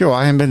near future? Well,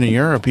 I haven't been to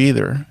Europe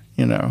either,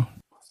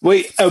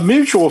 A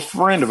mutual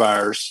friend of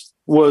ours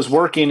was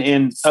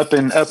working up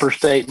in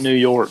upstate New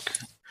York.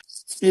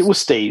 It was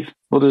Steve.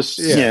 We'll just,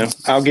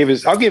 I'll give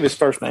his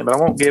first name, but I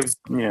won't give,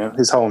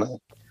 his whole name.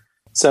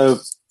 So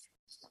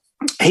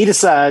he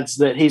decides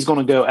that he's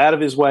going to go out of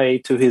his way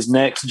to his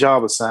next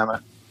job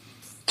assignment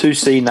to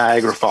see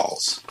Niagara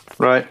Falls,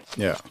 right?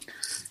 Yeah.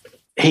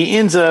 He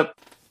ends up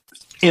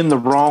in the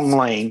wrong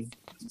lane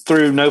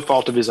through no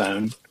fault of his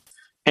own.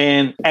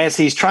 And as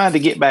he's trying to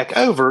get back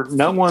over,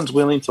 no one's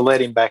willing to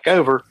let him back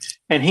over.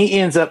 And he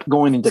ends up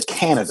going into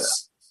Canada.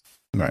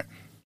 Right.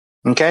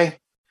 Okay.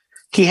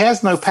 He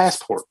has no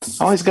passport.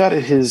 All he's got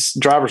is his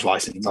driver's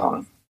license on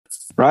him.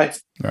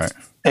 Right. Right.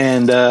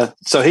 And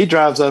so he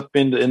drives up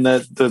in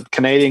the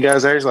Canadian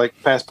guy's there. He's like,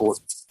 passport.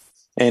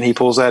 And he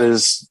pulls out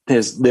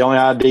the only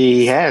ID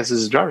he has is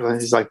his driver's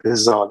license. He's like, this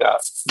is all I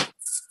got.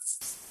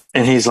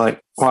 And he's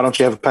like, why don't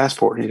you have a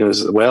passport? He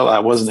goes, well, I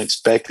wasn't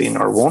expecting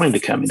or wanting to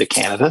come into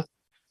Canada.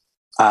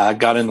 I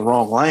got in the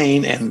wrong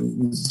lane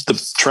and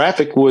the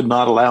traffic would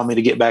not allow me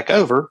to get back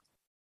over.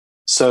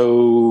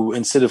 So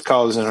instead of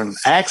causing an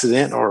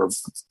accident or,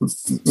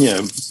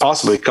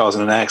 possibly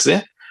causing an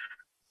accident,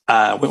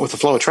 I went with the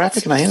flow of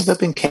traffic and I ended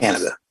up in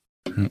Canada.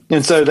 Mm-hmm.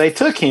 And so they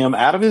took him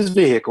out of his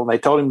vehicle. They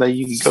told him that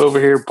you can go over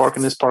here, park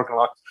in this parking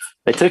lot.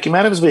 They took him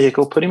out of his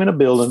vehicle, put him in a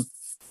building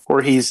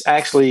where he's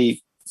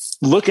actually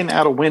looking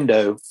out a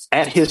window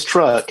at his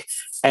truck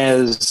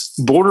as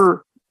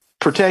border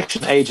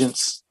protection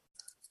agents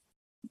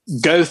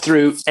go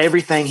through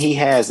everything he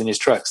has in his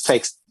trucks,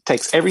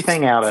 takes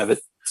everything out of it,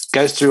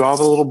 goes through all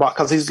the little boxes,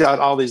 because he's got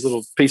all these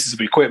little pieces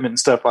of equipment and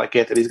stuff like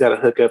that he's got to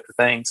hook up to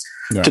things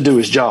to do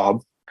his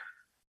job.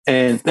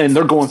 And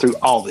they're going through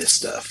all this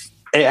stuff.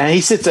 And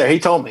he sits there. He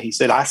told me, he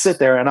said, I sit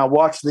there and I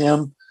watch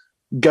them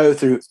go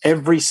through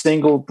every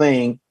single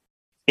thing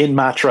in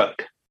my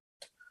truck.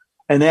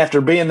 And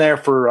after being there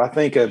for, I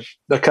think, a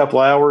couple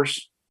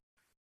hours,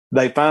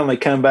 they finally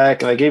come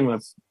back and they give him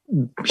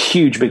a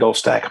huge, big old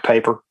stack of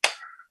paper.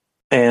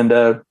 And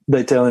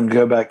they tell him to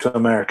go back to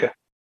America.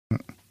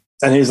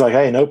 And he's like,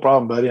 hey, no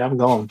problem, buddy. I'm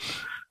going.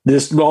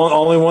 This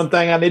only one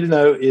thing I need to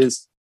know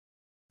is,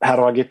 how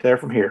do I get there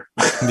from here?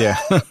 Yeah.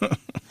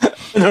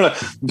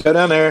 Go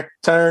down there,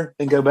 turn,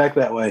 and go back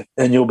that way,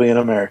 and you'll be in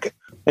America.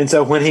 And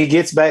so when he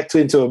gets back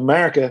into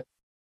America,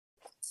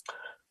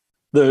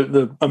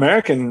 the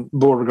American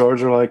border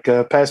guards are like,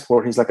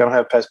 passport. He's like, I don't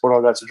have a passport. All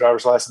I got is a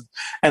driver's license.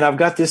 And I've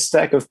got this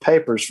stack of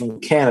papers from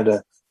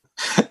Canada.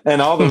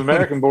 And all the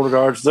American border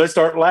guards, they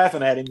start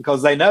laughing at him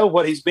because they know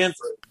what he's been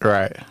through.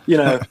 Right.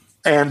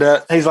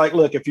 And he's like,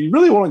 look, if you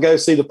really want to go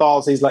see the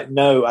falls, he's like,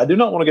 no, I do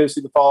not want to go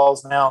see the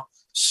falls now.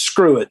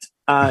 Screw it.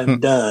 I'm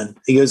done.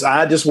 He goes,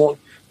 I just want,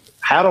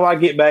 how do I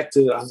get back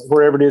to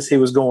wherever it is he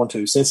was going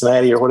to,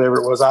 Cincinnati or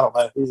whatever it was? I don't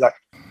know. He's like,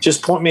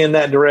 just point me in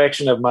that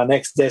direction of my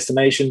next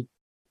destination.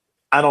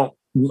 I'm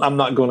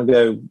not going to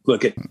go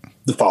look at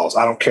the falls.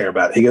 I don't care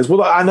about it. He goes,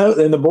 well, I know.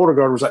 And the border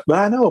guard was like, but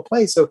I know a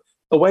place,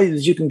 a way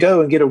that you can go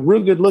and get a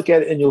real good look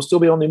at it and you'll still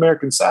be on the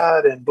American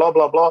side and blah,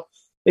 blah, blah.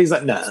 He's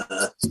like, no,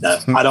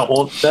 I don't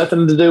want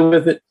nothing to do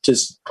with it.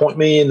 Just point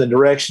me in the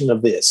direction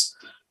of this.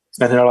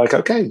 And they're like,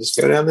 okay, just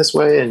go down this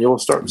way and you'll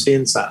start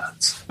seeing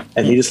signs.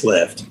 And he just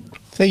left.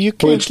 So you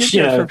can't get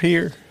there from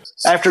here.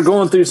 After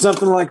going through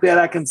something like that,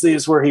 I can see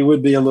it's where he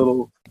would be a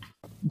little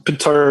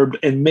perturbed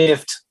and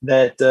miffed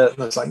that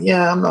it's like,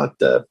 yeah, I'm not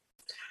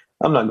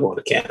going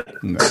to Canada.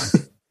 No.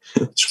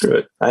 Screw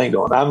it. I ain't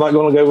going. I'm not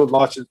going to go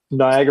watch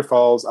Niagara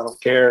Falls. I don't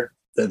care.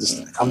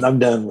 I'm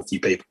done with you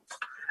people.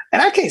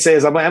 And I can't say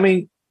I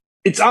mean,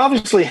 it's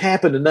obviously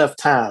happened enough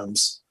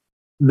times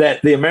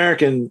that the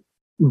American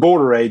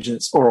border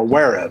agents are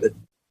aware of it.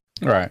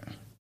 Right.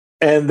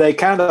 And they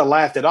kind of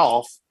laughed it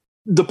off.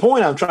 The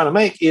point I'm trying to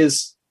make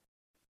is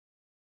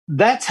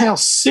that's how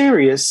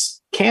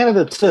serious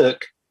Canada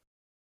took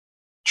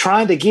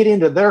trying to get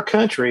into their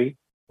country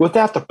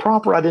without the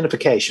proper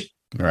identification.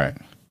 Right.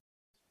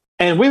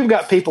 And we've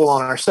got people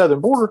on our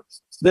southern border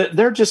that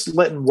they're just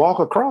letting walk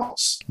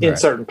across in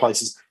certain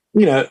places.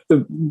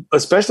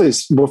 Especially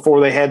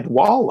before they had the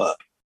wall up,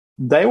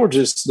 they would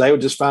just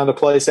find a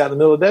place out in the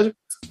middle of the desert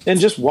and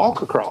just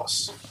walk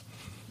across.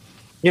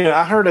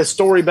 I heard a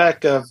story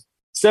back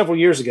several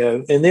years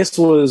ago, and this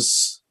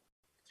was,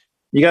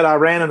 you got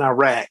Iran and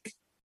Iraq,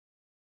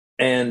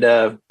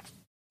 and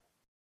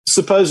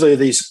supposedly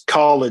these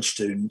college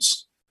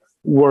students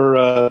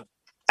were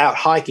out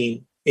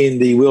hiking in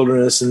the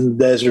wilderness and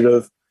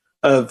desert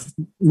of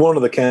one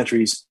of the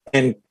countries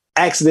and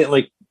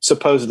accidentally,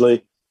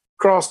 supposedly,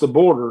 crossed the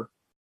border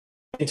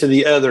into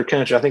the other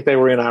country. I think they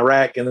were in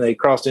Iraq and they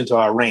crossed into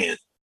Iran.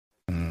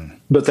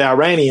 But the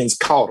Iranians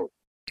caught them.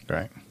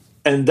 Right.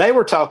 And they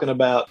were talking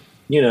about,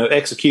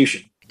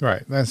 execution.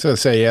 Right. That's what I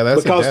say. Yeah,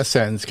 that's a death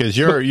sentence because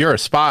you're a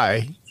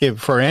spy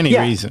for any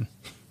reason.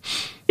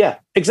 Yeah,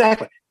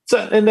 exactly.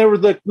 So, and they're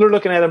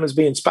looking at them as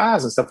being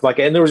spies and stuff like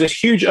that. And there was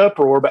this huge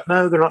uproar about,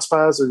 no, they're not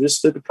spies. They're just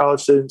stupid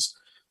college students.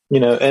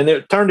 And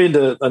it turned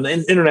into an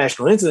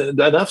international incident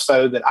enough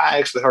so that I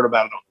actually heard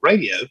about it on the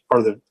radio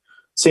or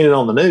seen it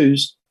on the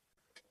news.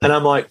 And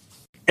I'm like,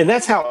 and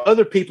that's how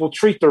other people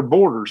treat their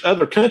borders.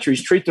 Other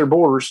countries treat their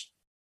borders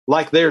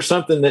like they're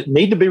something that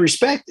need to be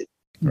respected.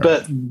 Right.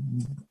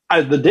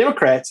 But the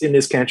Democrats in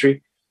this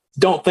country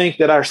don't think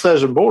that our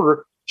southern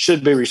border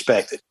should be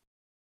respected.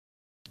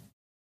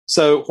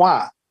 So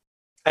why?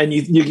 And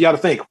you got to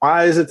think,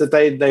 why is it that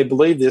they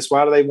believe this?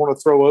 Why do they want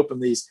to throw open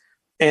these?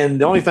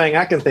 And the only thing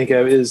I can think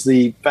of is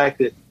the fact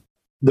that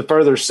the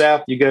further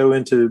south you go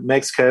into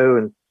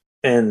Mexico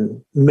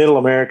and Middle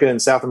America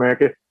and South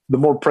America, the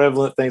more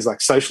prevalent things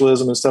like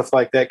socialism and stuff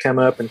like that come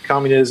up, and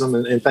communism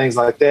and things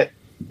like that.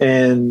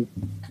 And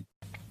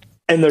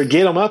they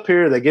get them up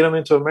here, they get them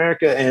into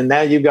America, and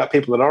now you've got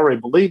people that already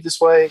believe this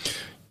way.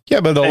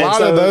 Yeah, but a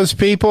lot of those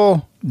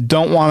people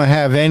don't want to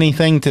have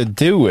anything to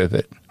do with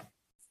it.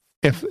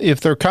 If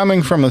they're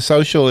coming from a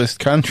socialist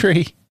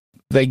country,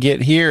 they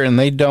get here and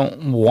they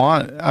don't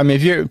want. I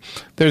mean,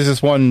 there's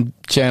this one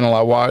channel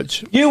I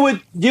watch. You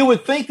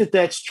would think that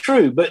that's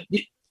true, but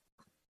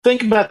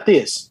think about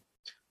this.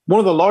 One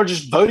of the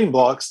largest voting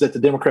blocks that the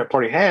Democrat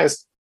Party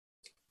has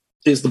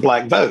is the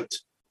black vote.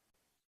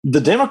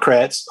 The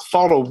Democrats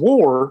fought a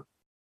war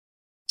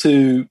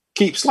to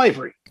keep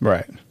slavery.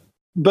 Right.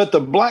 But the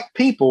black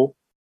people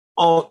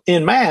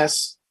en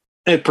masse,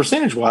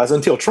 percentage-wise,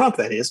 until Trump,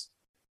 that is,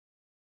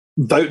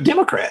 vote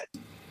Democrat.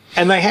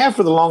 And they have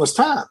for the longest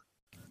time.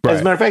 Right.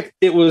 As a matter of fact,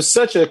 it was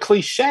such a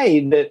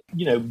cliche that,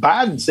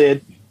 Biden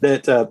said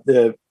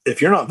that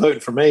if you're not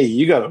voting for me,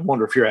 you got to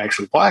wonder if you're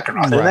actually black or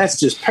not. Right. And that's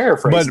just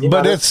paraphrasing.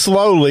 But it's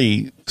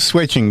slowly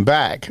switching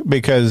back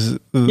because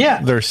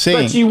they're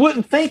seeing. But you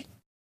wouldn't think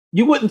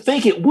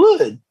it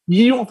would.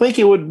 You don't think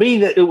it would be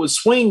that it would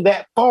swing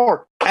that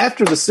far.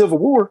 After the Civil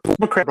War,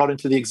 Democrat brought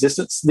into the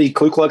existence the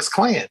Ku Klux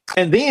Klan.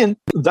 And then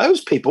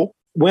those people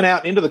went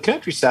out into the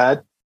countryside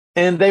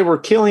and they were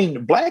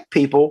killing black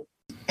people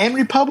and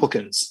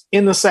Republicans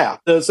in the South.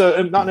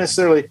 So not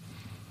necessarily,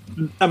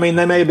 I mean,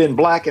 they may have been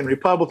black and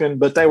Republican,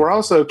 but they were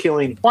also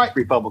killing white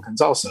Republicans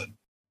also.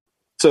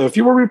 So if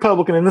you were a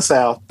Republican in the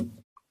South,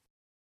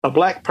 a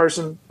black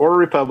person or a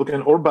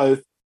Republican or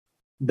both,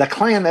 the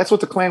Klan, that's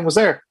what the Klan was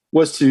there,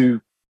 was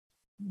to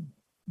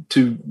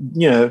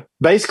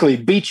basically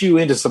beat you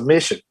into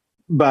submission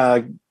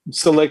by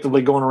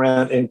selectively going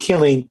around and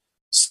killing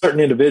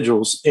certain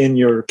individuals in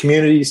your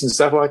communities and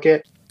stuff like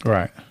that.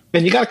 Right.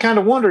 And you got to kind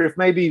of wonder if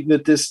maybe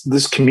that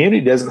this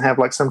community doesn't have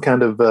like some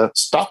kind of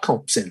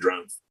Stockholm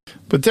syndrome.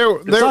 But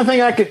it's the only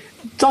thing I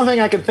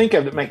can think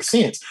of that makes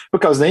sense,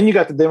 because then you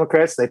got the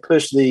Democrats. They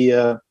pushed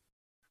the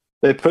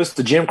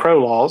Jim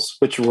Crow laws,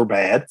 which were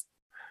bad.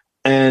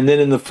 And then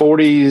in the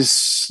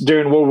 40s,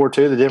 during World War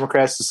II, the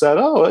Democrats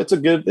decided, it's a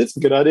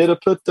good idea to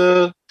put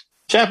the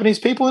Japanese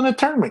people in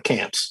internment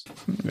camps.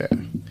 Yeah.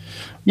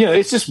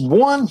 It's just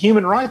one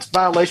human rights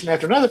violation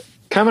after another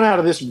coming out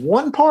of this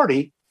one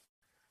party.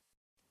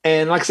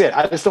 And like I said,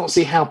 I just don't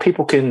see how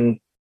people can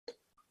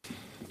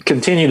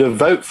continue to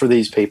vote for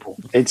these people.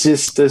 It's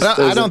just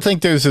I don't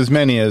think there's as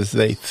many as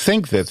they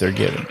think that they're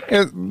getting.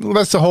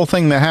 That's the whole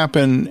thing that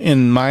happened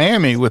in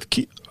Miami with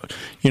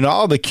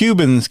all the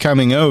Cubans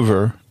coming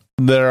over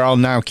that are all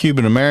now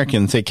Cuban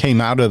Americans. They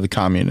came out of the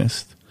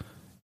communist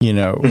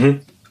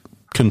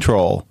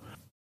control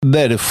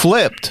that have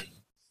flipped.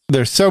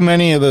 There's so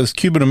many of those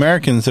Cuban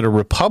Americans that are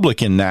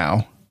Republican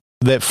now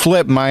that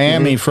flipped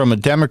Miami from a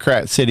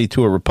Democrat city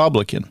to a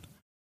Republican.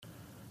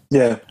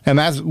 Yeah. And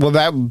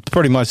that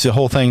pretty much the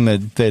whole thing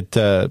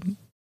that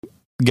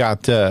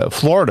got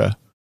Florida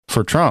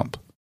for Trump.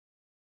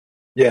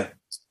 Yeah.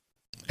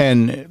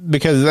 And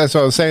because that's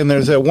what I was saying,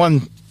 there's this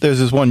one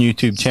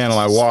YouTube channel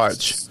I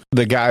watch.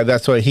 The guy,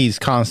 that's what he's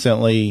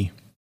constantly,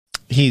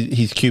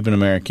 he's Cuban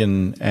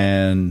American,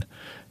 and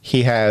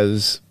he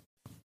has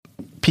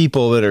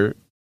people that are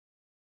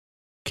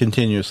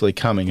continuously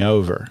coming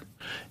over.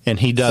 And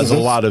he does a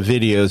lot of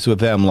videos with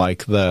them,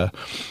 like the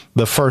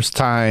first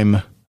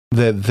time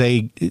that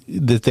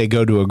they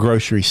go to a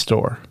grocery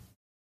store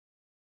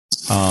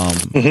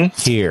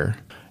here,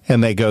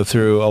 and they go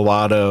through a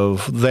lot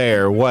of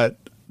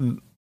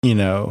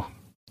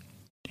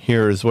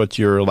here's what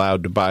you're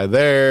allowed to buy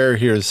there,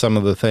 here's some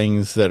of the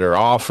things that are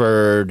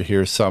offered,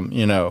 here's some,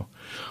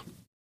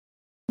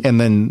 and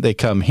then they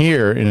come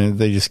here and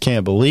they just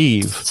can't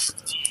believe,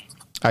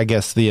 I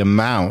guess, the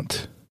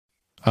amount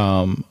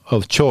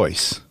of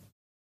choice.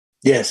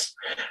 Yes.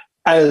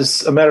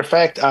 As a matter of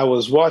fact, I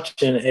was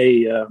watching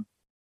there's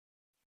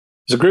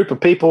a group of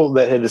people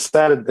that had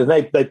decided, and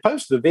they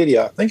posted a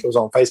video, I think it was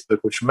on Facebook,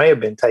 which may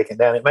have been taken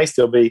down. It may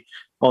still be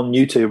on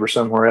YouTube or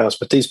somewhere else.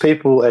 But these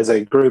people as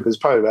a group, is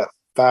probably about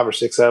 5 or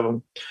 6 of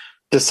them,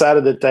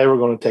 decided that they were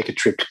going to take a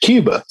trip to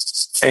Cuba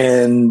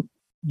and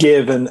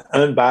give an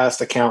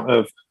unbiased account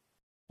of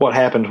what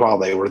happened while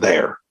they were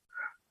there.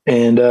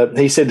 And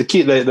he said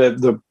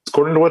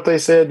according to what they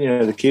said,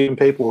 the Cuban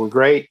people were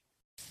great,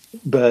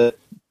 but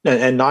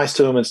and nice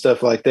to them and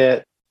stuff like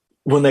that.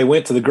 When they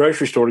went to the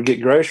grocery store to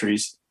get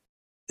groceries,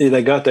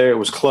 they got there, it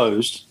was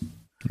closed.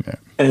 Yeah.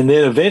 And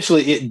then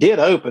eventually it did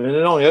open, and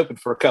it only opened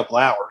for a couple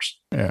hours.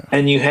 Yeah.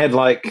 And you had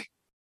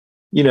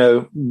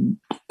you've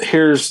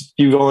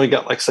only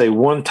got say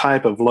one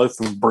type of loaf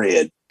of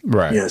bread.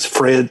 Right. It's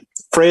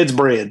Fred's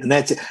bread. And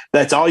that's it.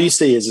 That's all you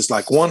see is just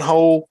one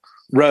whole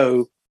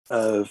row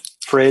of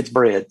Fred's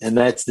bread. And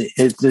that's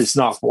it's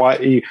not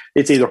white.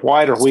 It's either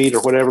white or wheat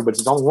or whatever, but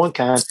it's only one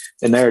kind.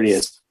 And there it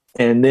is.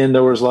 And then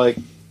there was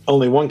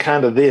only one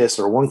kind of this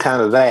or one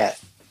kind of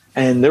that.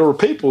 And there were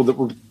people that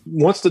were,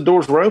 once the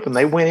doors were open,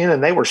 they went in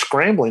and they were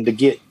scrambling to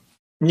get,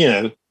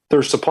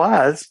 their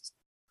supplies.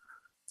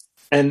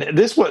 And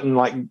this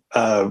wasn't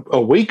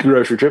a week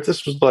grocery trip.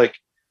 This was we're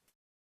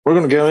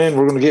going to go in,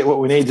 we're going to get what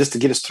we need just to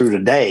get us through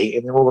today.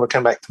 And then we're going to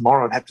come back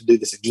tomorrow and have to do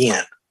this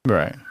again.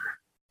 Right.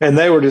 And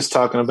they were just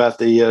talking about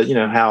the,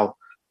 how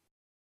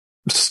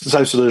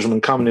socialism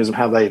and communism,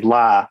 how they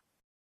lie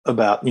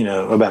about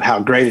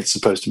how great it's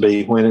supposed to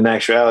be, when in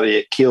actuality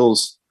it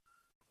kills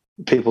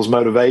people's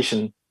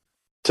motivation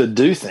to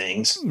do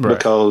things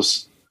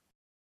because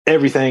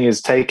everything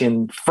is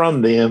taken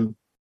from them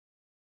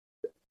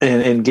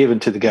and given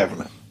to the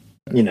government,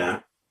 you know.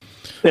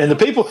 And the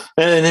people,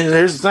 and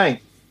here's the thing,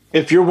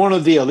 if you're one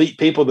of the elite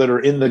people that are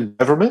in the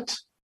government,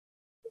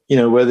 you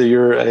know, whether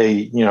you're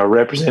a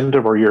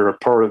representative or you're a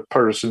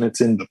person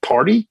that's in the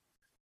party,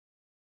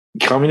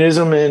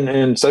 communism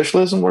and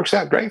socialism works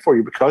out great for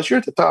you because you're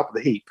at the top of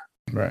the heap.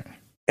 Right.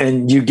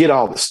 And you get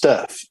all the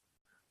stuff.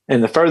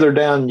 And the further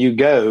down you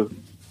go,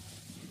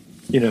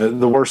 you know,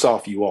 the worse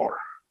off you are.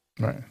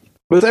 Right.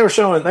 But they were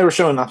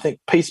showing, I think,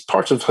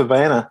 parts of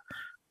Havana,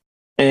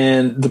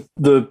 and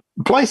the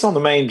places on the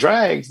main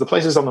drag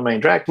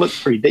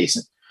looked pretty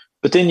decent.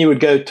 But then you would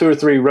go 2 or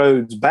 3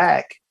 roads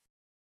back,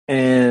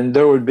 and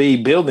there would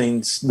be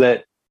buildings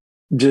that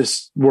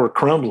just were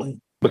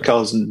crumbling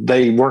because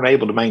they weren't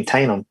able to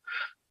maintain them.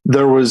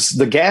 There was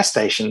the gas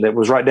station that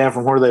was right down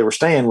from where they were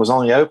staying was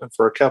only open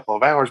for a couple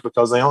of hours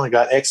because they only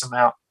got X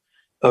amount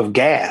of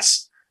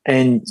gas.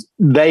 And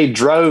they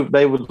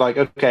would like,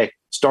 okay,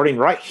 starting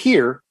right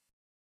here.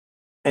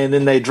 And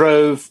then they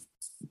drove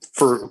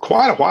for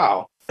quite a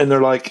while. And they're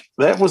like,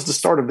 that was the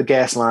start of the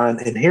gas line.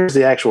 And here's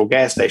the actual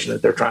gas station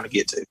that they're trying to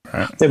get to.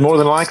 Right. And more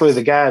than likely,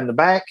 the guy in the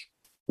back,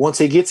 once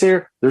he gets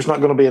here, there's not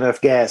going to be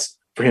enough gas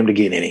for him to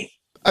get any.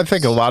 I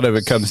think a lot of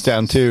it comes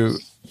down to,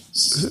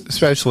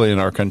 especially in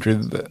our country,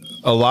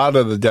 a lot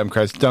of the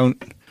Democrats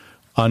don't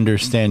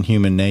understand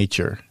human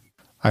nature.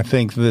 I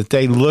think that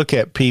they look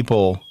at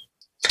people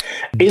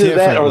either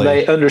that or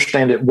they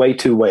understand it way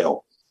too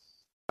well.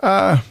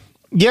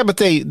 Yeah, but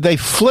they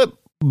flip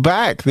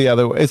back the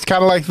other way. It's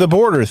kind of like the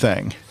border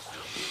thing.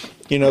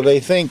 You know, they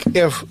think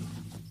if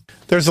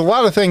there's a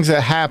lot of things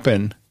that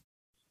happen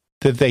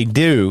that they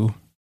do,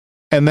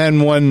 and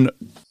then when,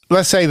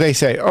 let's say they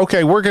say,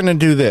 okay, we're going to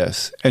do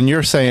this, and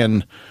you're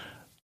saying,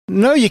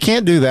 no, you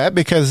can't do that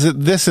because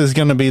this is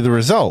going to be the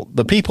result.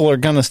 The people are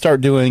going to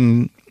start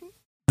doing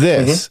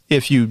this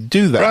if you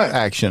do that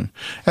action.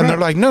 And they're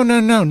like,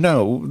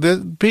 no,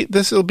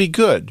 this will be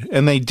good.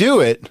 And they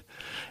do it,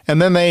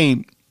 and then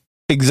they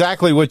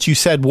exactly what you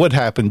said would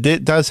happen,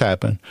 does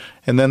happen.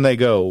 And then they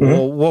go,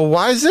 well,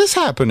 why is this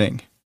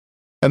happening?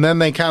 And then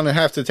they kind of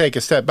have to take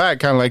a step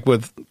back, kind of like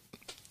with,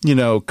 you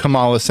know,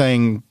 Kamala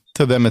saying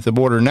to them at the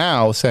border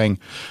now, saying,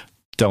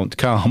 don't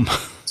come.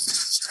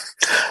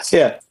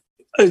 Yeah.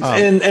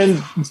 And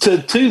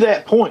to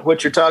that point,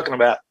 what you're talking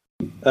about,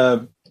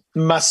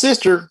 my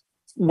sister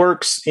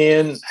works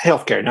in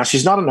healthcare. Now,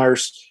 she's not a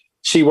nurse.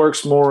 She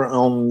works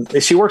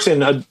she works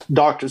in a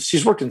doctor.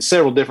 She's worked in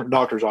several different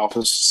doctor's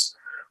offices,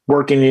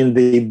 working in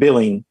the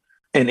billing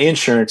and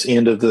insurance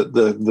end of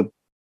the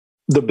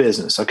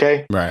business.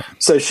 Okay. Right.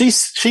 So she's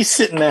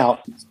sitting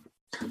out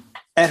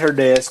at her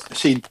desk.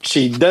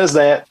 She does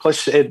that.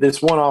 Plus at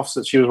this one office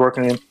that she was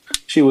working in,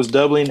 she was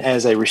doubling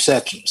as a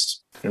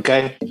receptionist.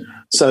 Okay.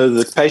 So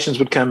the patients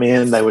would come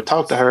in, they would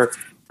talk to her.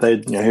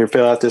 They'd, here,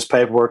 fill out this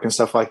paperwork and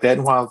stuff like that.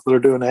 And while they're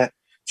doing that,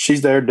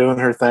 she's there doing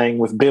her thing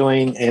with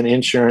billing and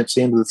insurance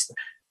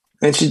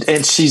and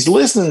she's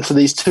listening to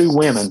these 2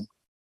 women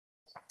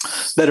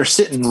that are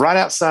sitting right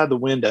outside the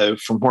window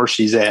from where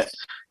she's at.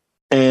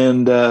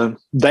 And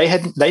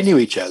they knew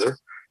each other,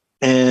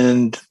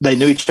 and they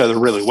knew each other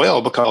really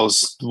well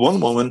because one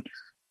woman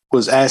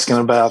was asking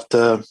about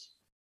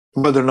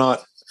whether or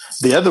not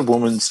the other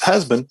woman's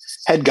husband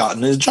had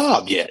gotten his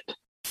job yet.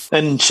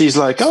 And she's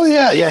like, oh,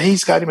 yeah,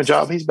 he's got him a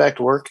job. He's back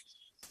to work.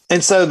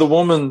 And so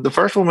the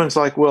first woman's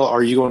like, well,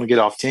 are you going to get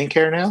off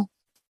TennCare now?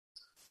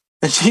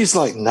 And she's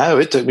like, no,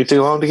 it took me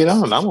too long to get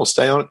on. I'm going to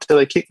stay on it until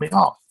they kick me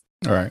off.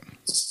 All right.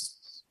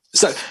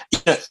 So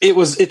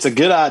it's a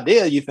good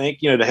idea, you think,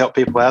 to help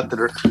people out that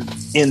are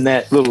in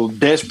that little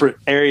desperate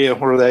area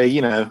where they,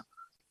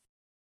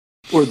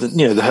 where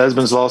the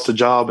husband's lost a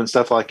job and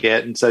stuff like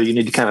that. And so you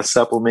need to kind of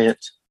supplement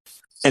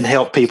and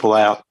help people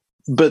out.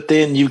 But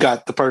then you've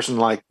got the person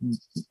like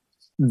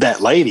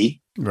that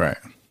lady, right,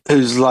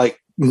 who's like,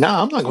 no,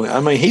 I'm not going. I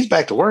mean, he's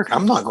back to work.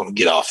 I'm not going to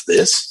get off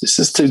this. This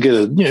is too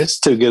good. It's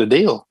too good a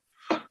deal.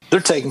 They're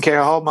taking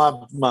care of all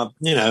my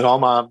all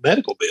my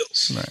medical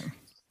bills. Right.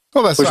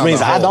 Well, which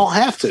means I don't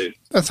have to.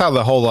 That's how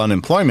the whole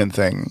unemployment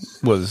thing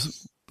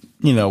was,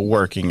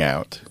 working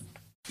out.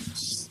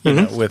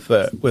 With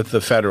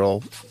the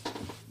federal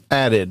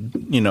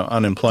added,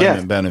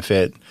 unemployment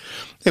benefit,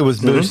 it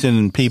was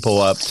boosting people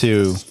up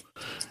to.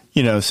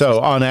 So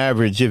on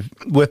average,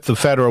 with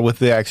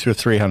the extra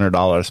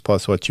 $300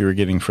 plus what you were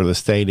getting for the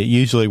state, it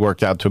usually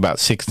worked out to about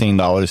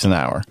 $16 an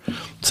hour.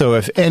 So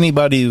if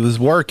anybody was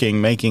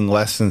making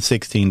less than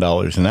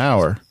 $16 an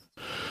hour,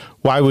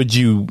 why would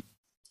you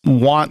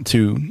want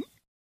to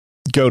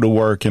go to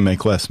work and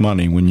make less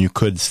money when you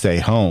could stay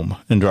home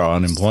and draw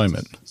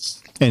unemployment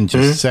and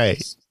just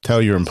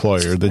tell your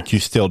employer that you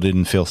still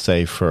didn't feel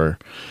safe for,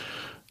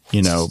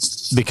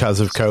 because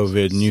of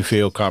COVID and you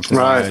feel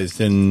compromised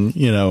and,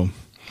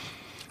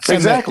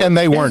 Exactly. And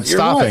they weren't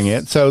stopping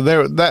it. So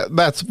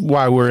that's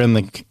why we're in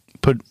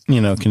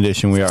the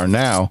condition we are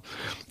now.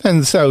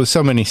 And so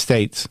many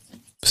states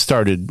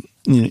started,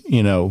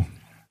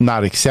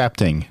 not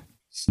accepting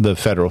the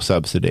federal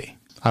subsidy.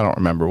 I don't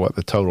remember what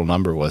the total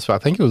number was, but I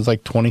think it was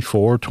like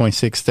 24,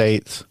 26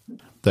 states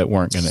that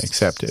weren't going to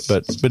accept it.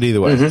 But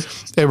either way,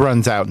 it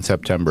runs out in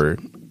September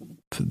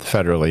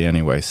federally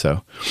anyway.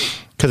 So,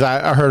 because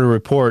I heard a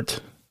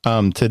report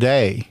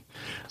today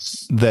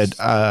that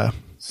I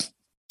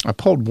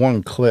pulled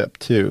one clip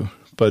too,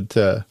 but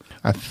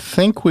I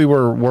think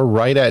we're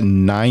right at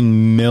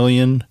 9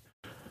 million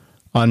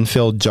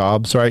unfilled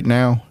jobs right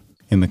now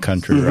in the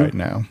country right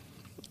now.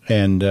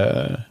 And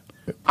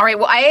all right,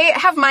 well, I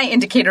have my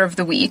indicator of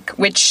the week,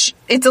 which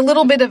it's a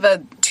little bit of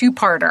a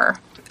two-parter.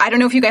 I don't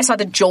know if you guys saw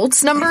the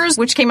JOLTS numbers,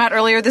 which came out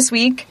earlier this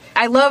week.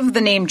 I love the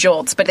name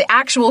JOLTS, but the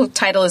actual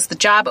title is the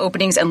Job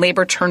Openings and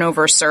Labor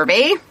Turnover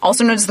Survey,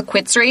 also known as the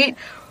quits rate.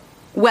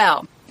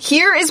 Well,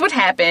 here is what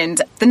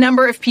happened. The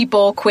number of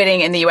people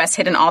quitting in the U.S.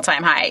 hit an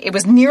all-time high. It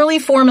was nearly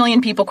 4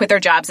 million people quit their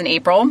jobs in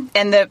April,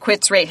 and the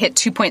quits rate hit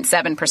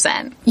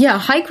 2.7%. Yeah,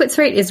 high quits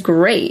rate is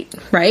great,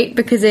 right?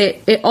 Because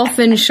it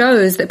often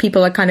shows that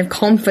people are kind of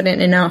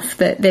confident enough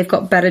that they've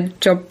got better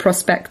job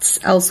prospects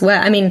elsewhere.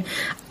 I mean,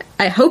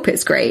 I hope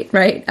it's great,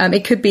 right?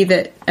 It could be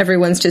that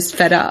everyone's just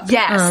fed up.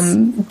 Yes.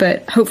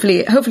 But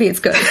hopefully it's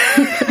good.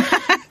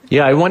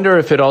 Yeah, I wonder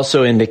if it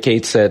also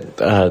indicates that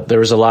there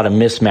was a lot of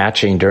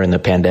mismatching during the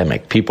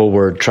pandemic. People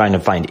were trying to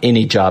find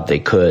any job they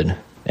could,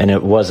 and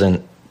it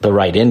wasn't the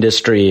right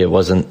industry. It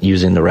wasn't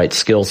using the right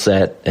skill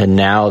set. And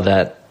now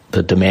that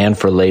the demand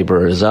for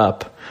labor is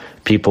up,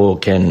 people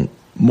can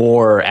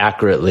more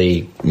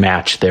accurately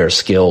match their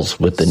skills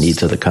with the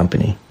needs of the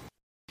company.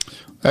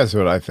 That's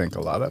what I think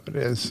a lot of it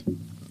is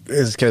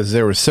because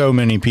there were so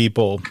many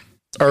people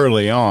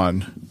early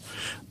on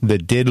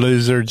that did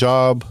lose their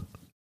job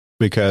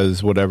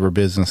because whatever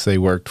business they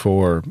worked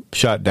for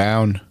shut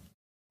down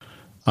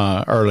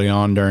early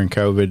on during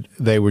COVID.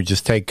 They were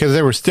just because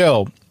there were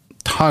still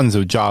tons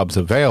of jobs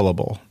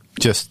available,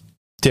 just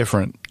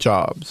different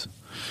jobs,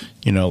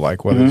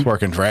 like whether it's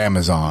working for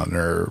Amazon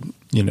or,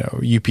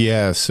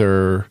 UPS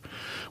or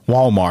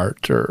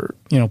Walmart or,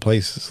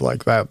 places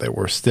like that. They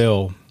were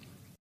still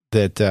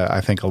that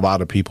I think a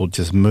lot of people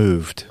just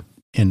moved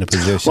into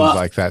positions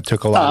like that,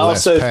 took a lot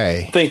less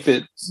pay. I think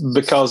that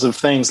because of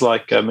things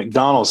like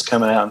McDonald's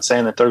coming out and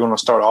saying that they're going to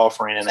start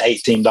offering an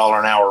 $18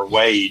 an hour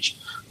wage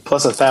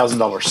plus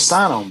 $1,000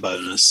 sign-on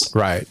bonus.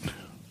 Right.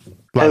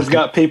 Has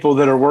got people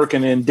that are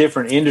working in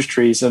different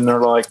industries and they're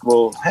like,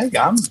 well, hey,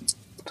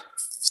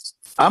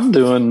 I'm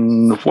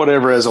doing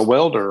whatever as a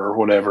welder or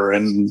whatever.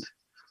 And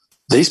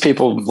these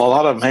people, a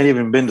lot of them hadn't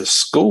even been to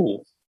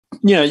school.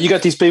 You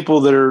got these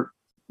people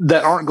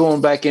that aren't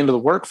going back into the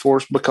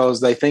workforce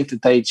because they think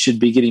that they should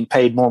be getting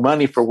paid more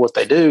money for what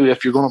they do.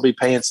 If you're going to be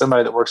paying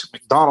somebody that works at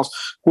McDonald's,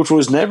 which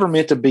was never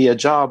meant to be a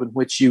job in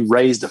which you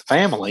raised a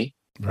family.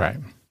 Right.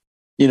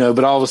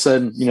 But all of a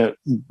sudden,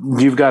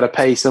 you've got to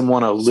pay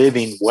someone a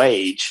living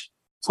wage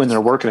when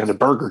they're working at a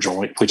burger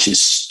joint, which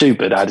is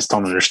stupid. I just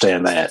don't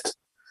understand that.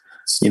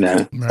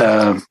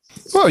 Right.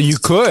 Well, you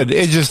could.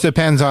 It just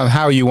depends on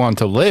how you want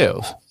to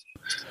live.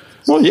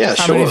 Well, yeah,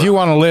 sure. I mean, if you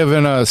want to live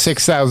in a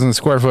 6,000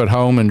 square foot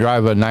home and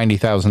drive a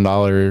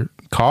 $90,000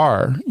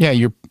 car, yeah,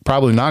 you're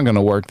probably not going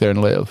to work there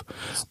and live.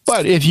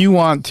 But if you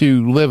want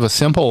to live a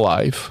simple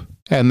life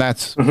and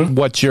that's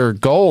what your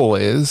goal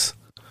is,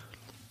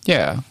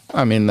 yeah,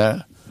 I mean,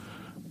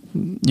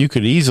 you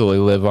could easily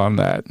live on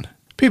that.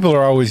 People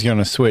are always going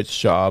to switch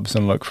jobs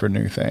and look for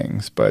new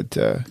things, but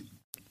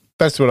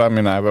that's what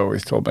I've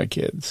always told my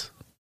kids.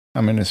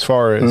 I mean, as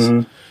far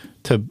as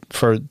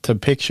to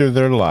picture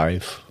their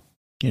life.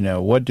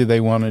 What do they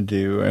want to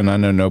do? And I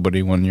know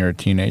nobody when you're a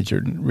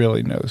teenager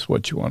really knows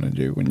what you want to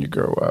do when you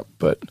grow up,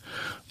 but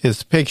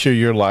is picture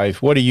your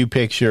life. What do you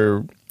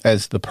picture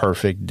as the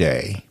perfect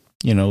day?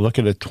 Look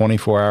at a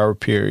 24-hour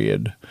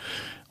period.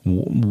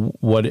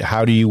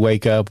 How do you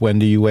wake up? When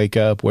do you wake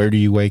up? Where do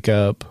you wake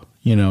up?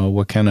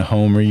 What kind of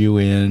home are you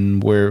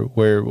in?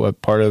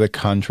 What part of the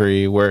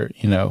country?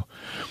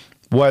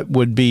 What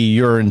would be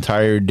your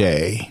entire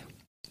day?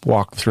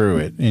 Walk through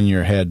it in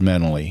your head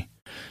mentally.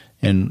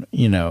 And,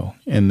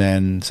 and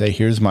then say,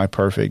 here's my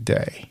perfect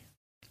day.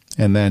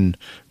 And then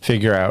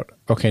figure out,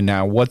 okay,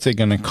 now what's it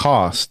going to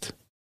cost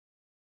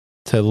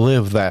to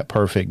live that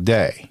perfect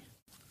day?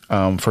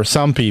 For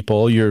some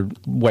people, you're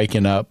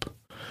waking up,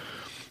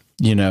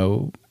 in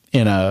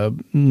a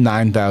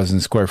 9,000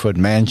 square foot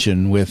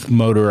mansion with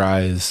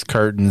motorized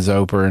curtains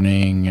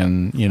opening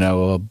and,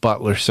 a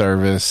butler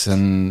service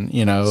and,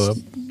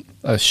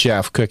 a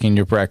chef cooking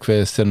your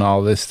breakfast and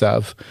all this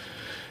stuff.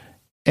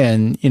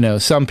 And,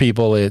 some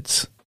people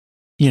it's,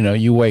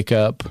 you wake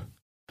up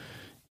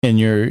in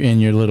your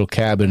little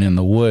cabin in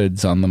the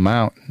woods on the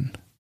mountain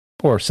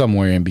or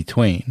somewhere in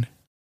between.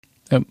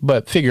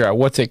 But figure out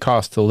what's it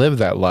cost to live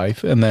that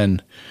life and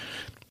then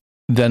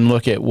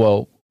look at,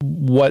 well,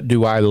 what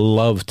do I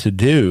love to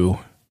do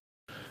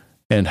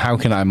and how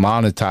can I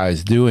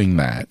monetize doing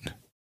that?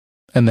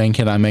 And then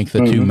can I make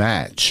the two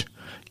match?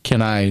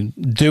 Can I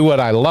do what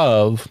I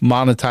love,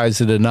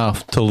 monetize it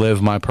enough to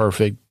live my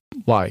perfect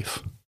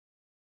life?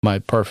 My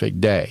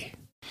perfect day.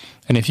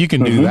 And if you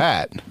can do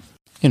that,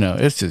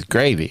 it's just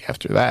gravy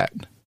after that.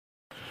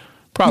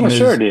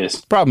 Sure it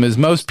is. Problem is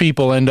most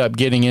people end up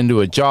getting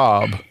into a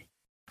job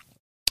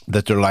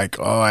that they're like,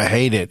 oh, I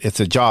hate it. It's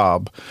a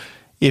job.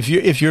 If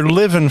you're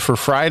living for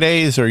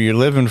Fridays or you're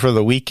living for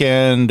the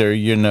weekend or,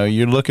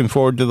 you're looking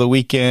forward to the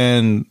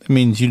weekend, it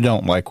means you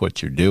don't like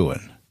what you're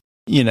doing.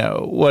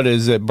 What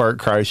is it? Bert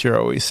Kreischer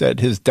always said,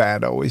 his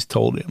dad always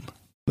told him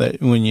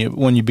that when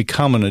you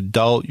become an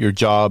adult, your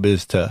job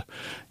is to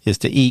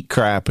eat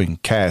crap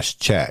and cash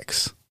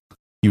checks.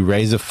 You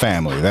raise a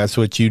family. That's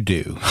what you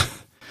do.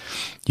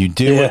 You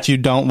do what you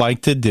don't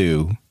like to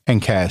do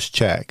and cash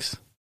checks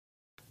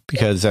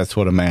because that's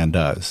what a man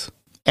does.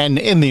 And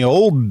in the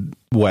old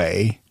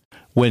way,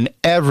 when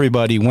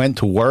everybody went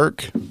to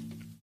work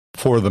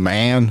for the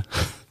man,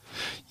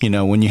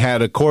 when you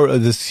had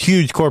this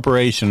huge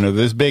corporation or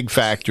this big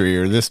factory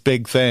or this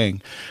big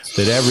thing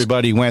that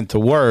everybody went to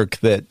work,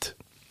 that,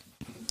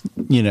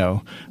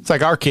 it's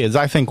like our kids.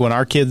 I think when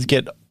our kids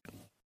get,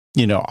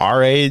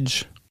 our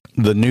age,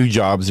 the new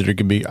jobs that are going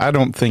to be, I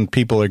don't think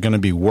people are going to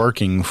be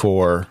working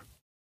for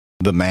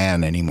the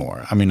man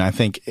anymore. I mean, I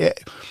think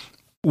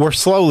we're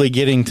slowly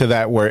getting to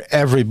that where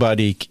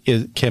everybody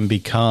can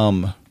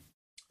become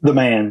the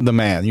man. The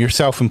man. You're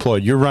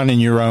self-employed. You're running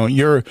your own.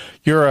 You're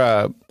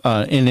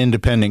an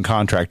independent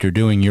contractor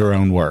doing your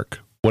own work,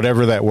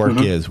 whatever that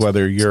work is.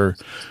 Whether you're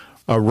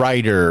a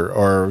writer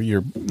or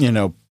you're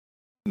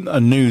a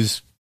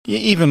news,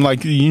 even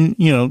like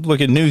look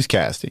at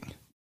newscasting.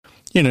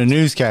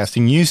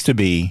 Newscasting used to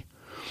be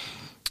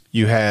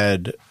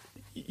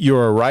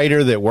you're a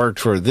writer that worked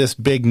for this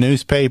big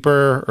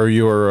newspaper, or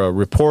you're a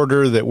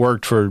reporter that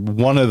worked for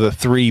one of the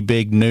three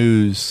big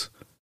news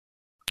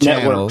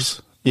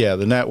channels. Yeah,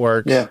 the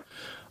networks. Yeah.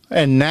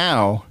 And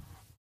now,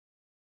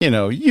 you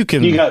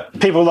got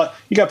people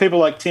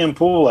like Tim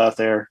Pool out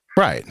there.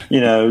 Right.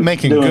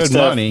 Making good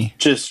money.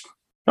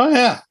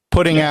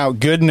 Putting out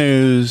good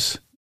news,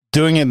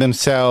 doing it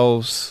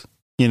themselves.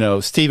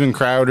 Steven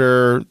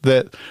Crowder,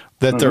 that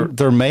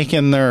they're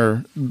making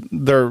their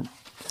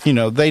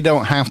they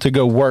don't have to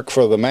go work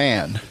for the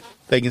man.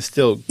 They can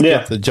still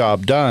get the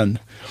job done.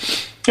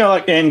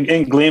 Like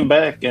and Glenn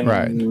Beck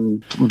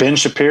and Ben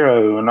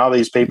Shapiro and all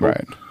these people.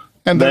 Right.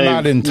 And they're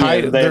not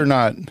entitled. They're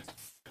not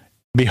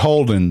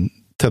beholden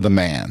to the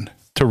man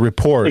to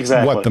report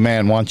what the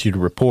man wants you to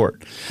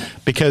report.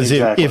 Because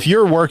if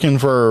you're working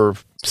for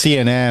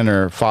CNN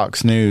or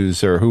Fox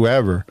News or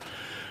whoever,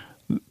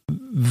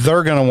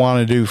 they're going to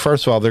want to do,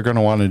 first of all, they're going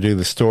to want to do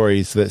the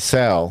stories that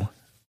sell,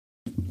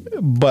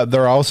 but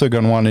they're also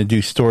going to want to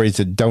do stories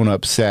that don't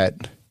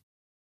upset,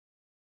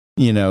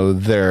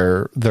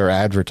 their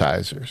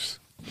advertisers.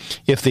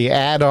 If the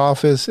ad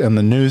office and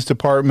the news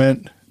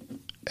department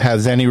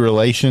has any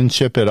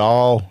relationship at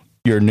all,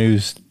 your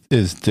news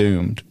is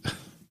doomed.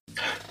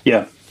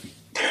 Yeah.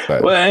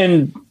 But, well,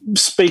 and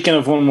speaking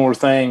of one more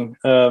thing,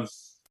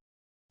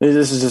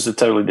 this is just a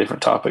totally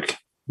different topic,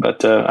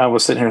 but I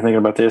was sitting here thinking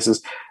about this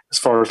as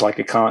far as like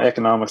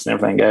economics and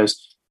everything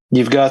goes.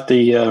 You've got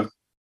the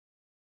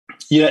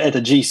at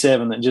the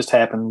G7 that just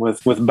happened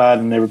with Biden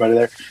and everybody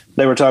there.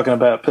 They were talking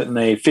about putting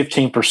a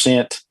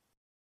 15%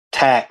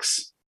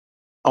 tax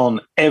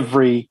on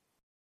every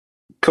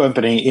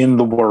company in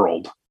the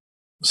world.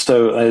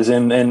 So as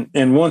in,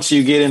 and once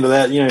you get into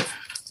that,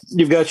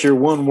 you've got your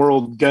one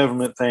world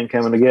government thing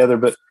coming together,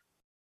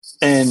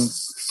 I'm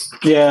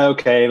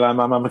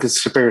a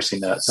conspiracy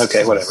nut.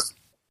 Okay, whatever.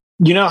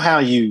 You know how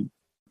you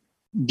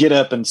get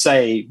up and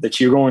say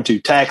that you're going to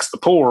tax the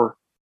poor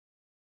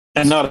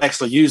and not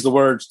actually use the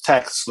words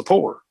tax the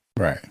poor.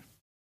 Right.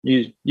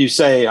 You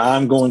say,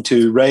 I'm going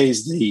to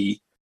raise the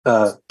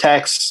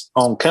tax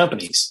on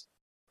companies.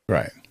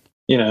 Right.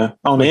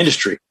 On the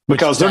industry,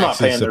 because they're not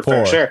paying their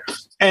fair share.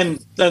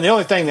 And then the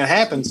only thing that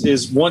happens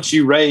is once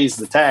you raise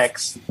the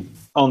tax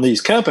on these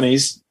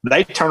companies,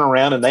 they turn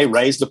around and they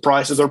raise the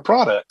price of their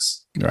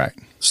products. Right.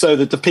 So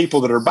that the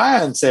people that are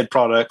buying said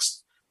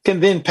products can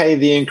then pay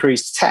the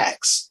increased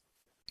tax.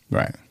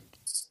 Right.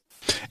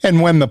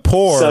 And when the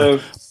poor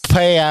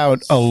pay out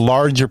a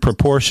larger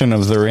proportion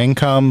of their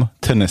income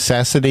to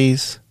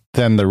necessities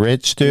than the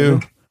rich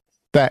do,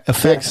 that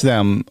affects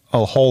them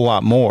a whole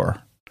lot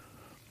more.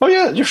 Oh,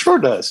 yeah, it sure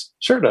does.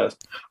 Sure does.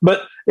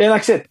 But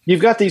like I said,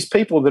 you've got these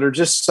people that are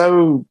just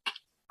so,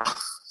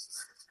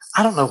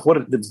 I don't know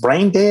what,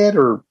 brain dead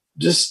or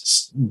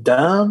just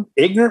dumb,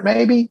 ignorant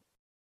maybe.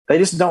 They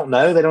just don't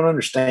know. They don't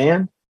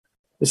understand.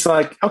 It's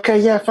like, okay,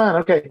 yeah, fine.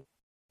 Okay.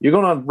 You're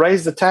going to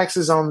raise the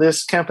taxes on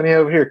this company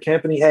over here,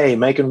 Company A,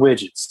 making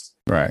widgets.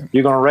 Right.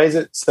 You're going to raise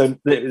it. So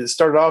it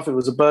started off, it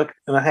was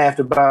 $1.50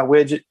 to buy a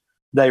widget.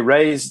 They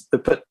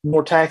put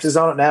more taxes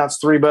on it. Now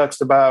it's $3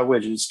 to buy a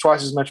widget. It's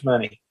twice as much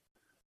money.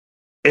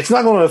 It's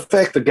not going to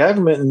affect the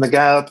government and the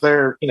guy up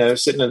there,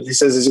 sitting. He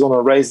says he's going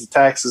to raise the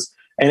taxes,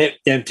 and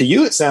to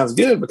you it sounds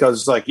good because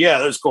it's like, yeah,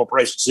 those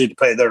corporations need to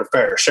pay their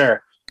fair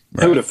share.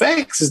 Right. Who it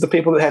affects is the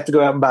people that have to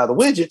go out and buy the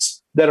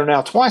widgets that are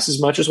now twice as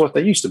much as what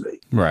they used to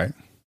be. Right.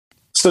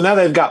 So now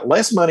they've got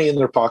less money in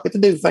their pocket to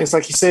do things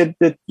like you said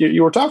that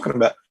you were talking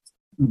about,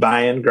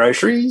 buying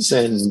groceries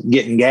and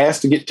getting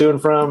gas to get to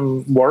and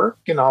from work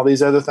and all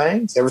these other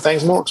things.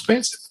 Everything's more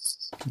expensive.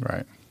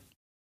 Right.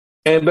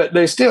 But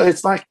they still,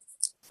 it's like,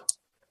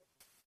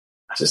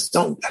 I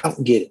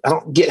don't get it. I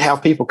don't get how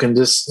people can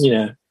just,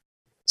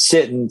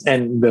 sit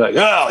and be like,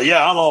 oh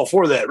yeah, I'm all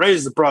for that.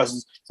 Raise the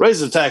prices, raise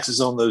the taxes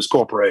on those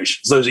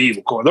corporations, those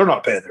evil corporations. They're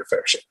not paying their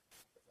fair share.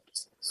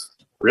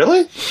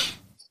 Really?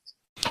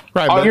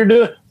 Right. All you're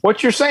doing,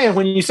 what you're saying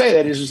when you say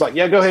that is just like,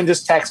 yeah, go ahead and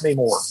just tax me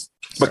more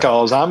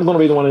because I'm going to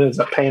be the one that ends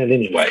up paying it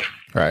anyway.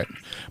 Right.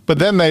 But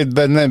then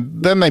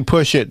they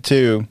push it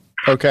to,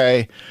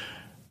 okay,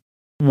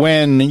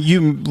 when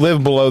you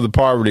live below the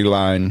poverty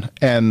line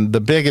and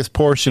the biggest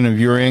portion of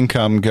your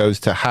income goes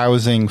to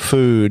housing,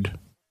 food,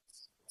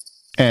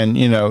 and,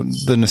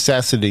 the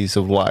necessities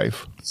of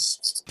life,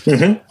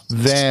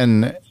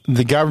 then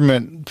the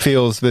government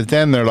feels that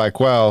then they're like,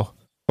 well,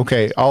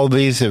 okay, all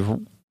these have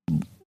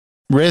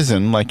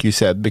risen, like you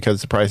said, because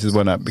the prices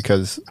went up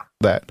because of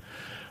that.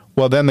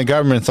 Well, then the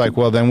government's like,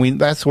 well, then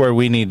that's where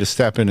we need to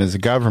step in as a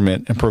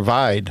government and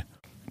provide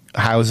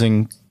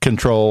housing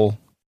control,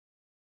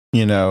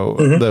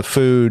 the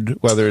food,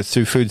 whether it's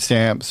through food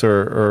stamps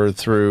or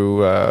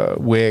through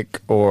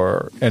WIC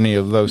or any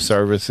of those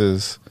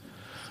services.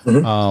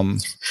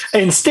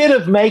 Instead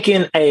of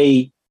making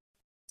an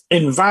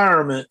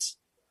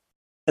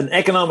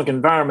economic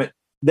environment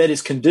that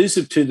is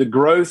conducive to the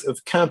growth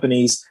of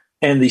companies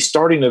and the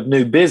starting of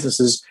new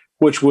businesses,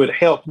 which would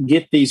help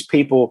get these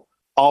people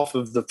off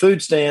of the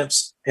food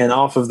stamps and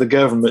off of the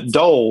government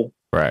dole,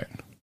 right,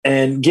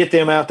 and get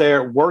them out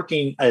there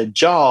working a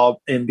job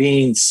and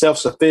being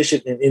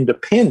self-sufficient and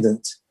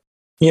independent.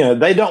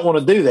 They don't want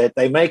to do that.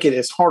 They make it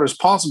as hard as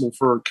possible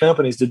for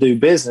companies to do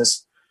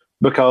business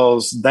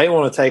because they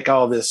want to take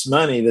all this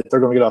money that they're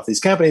going to get off these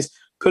companies,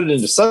 put it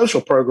into social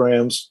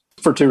programs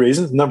for two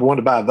reasons. Number one,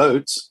 to buy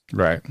votes.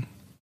 Right.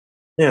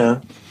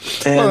 Yeah.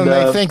 And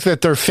they think that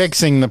they're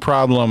fixing the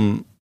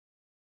problem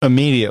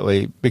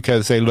immediately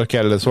because they look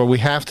at it as, well, we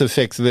have to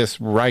fix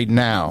this right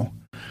now.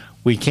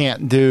 We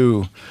can't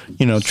do,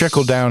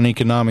 trickle down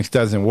economics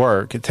doesn't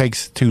work. It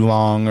takes too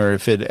long, or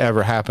if it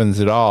ever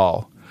happens at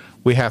all,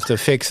 we have to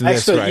fix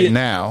this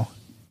now.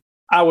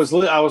 I was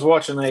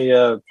watching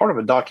a part of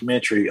a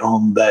documentary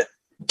on that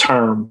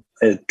term,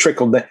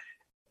 trickle down,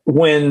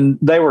 when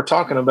they were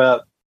talking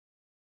about,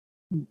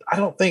 I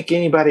don't think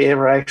anybody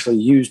ever actually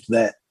used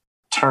that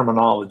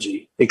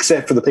terminology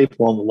except for the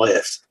people on the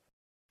left.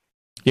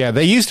 Yeah,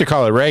 they used to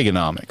call it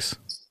Reaganomics.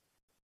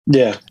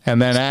 Yeah.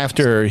 And then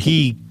after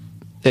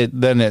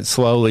it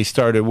slowly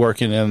started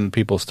working and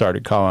people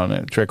started calling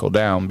it trickle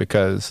down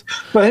because...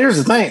 But here's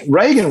the thing.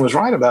 Reagan was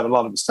right about a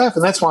lot of the stuff,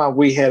 and that's why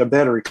we had a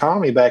better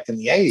economy back in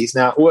the 80s.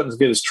 Now, it wasn't as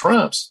good as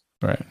Trump's.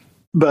 Right.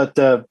 But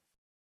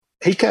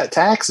he cut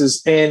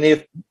taxes, and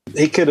if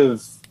he could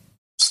have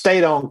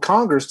stayed on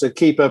Congress to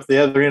keep up the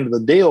other end of the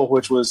deal,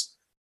 which was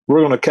we're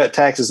going to cut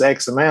taxes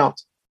X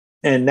amount,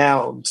 and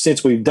now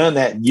since we've done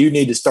that, you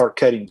need to start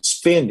cutting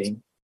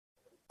spending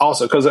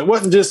also, because it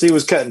wasn't just he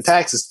was cutting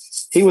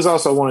taxes. He was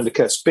also wanting to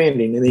cut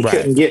spending, and he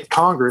couldn't get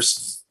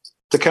Congress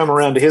to come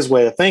around to his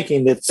way of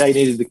thinking that they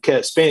needed to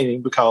cut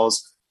spending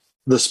because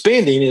the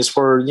spending is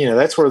where,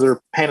 that's where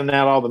they're handing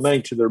out all the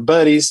money to their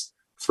buddies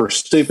for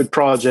stupid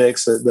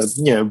projects,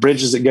 the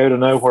bridges that go to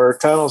nowhere,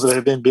 tunnels that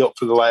have been built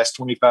for the last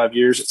 25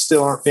 years that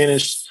still aren't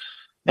finished,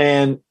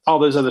 and all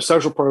those other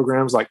social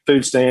programs like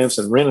food stamps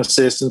and rent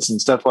assistance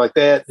and stuff like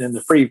that, and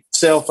the free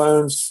cell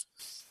phones,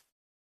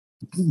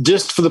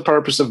 just for the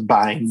purpose of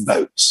buying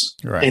votes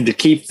and to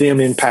keep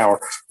them in power,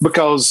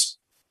 because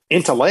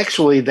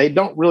intellectually they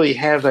don't really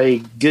have a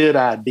good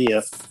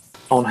idea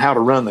on how to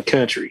run the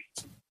country,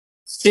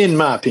 in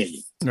my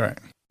opinion. Right.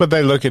 But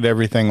they look at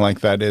everything like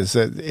that is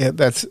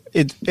that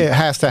it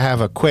has to have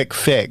a quick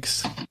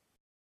fix.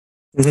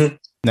 Mm-hmm.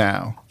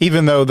 Now,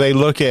 even though they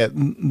look at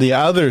the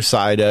other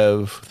side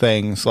of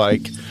things,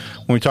 like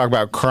when we talk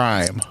about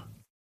crime,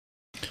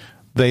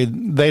 they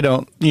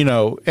don't,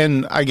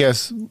 and I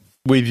guess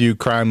we view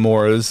crime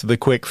more as the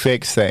quick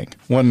fix thing.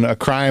 When a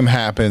crime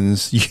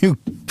happens, you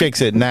fix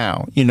it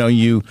now.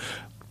 You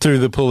through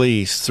the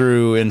police,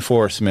 through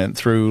enforcement,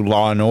 through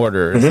law and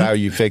order is how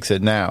you fix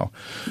it now.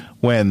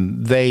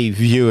 When they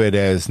view it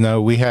as,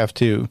 no, we have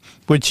to,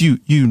 which you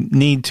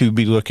need to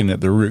be looking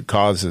at the root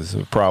causes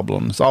of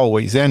problems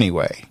always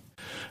anyway.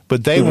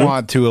 But they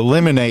want to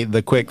eliminate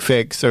the quick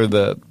fix or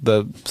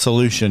the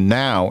solution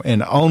now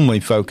and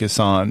only focus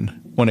on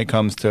when it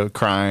comes to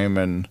crime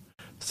and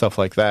stuff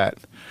like that.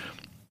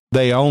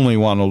 They only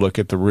want to look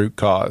at the root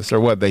cause or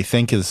what they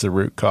think is the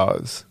root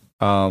cause.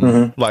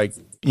 Like,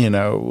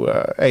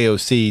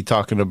 AOC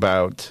talking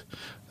about,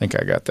 I think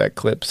I got that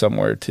clip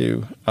somewhere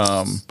too,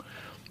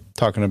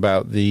 talking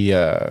about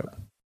the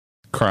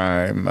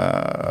crime.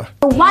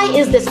 Why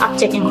is this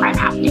uptick in crime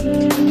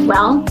happening?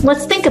 Well,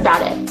 let's think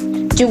about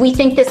it. Do we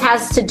think this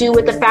has to do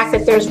with the fact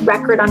that there's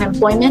record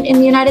unemployment in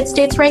the United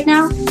States right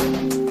now?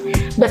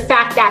 The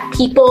fact that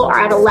people are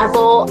at a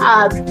level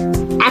of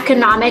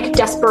economic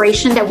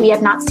desperation that we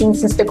have not seen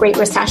since the Great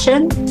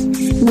Recession?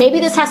 Maybe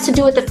this has to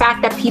do with the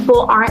fact that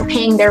people aren't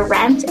paying their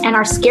rent and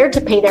are scared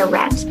to pay their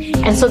rent.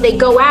 And so they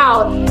go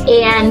out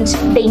and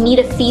they need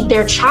to feed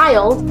their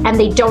child and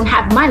they don't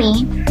have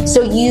money.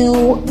 So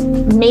you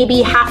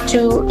maybe have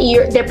to,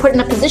 they're put in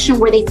a position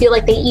where they feel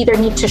like they either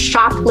need to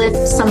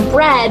shoplift some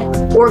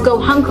bread or go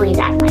hungry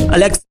that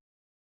night.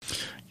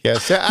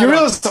 Yes,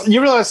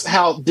 you realize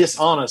how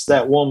dishonest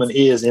that woman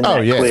is in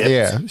that clip.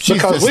 Yeah,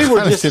 because we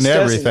were just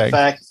discussing the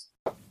fact.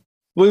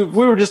 We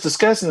were just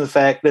discussing the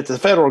fact that the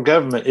federal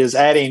government is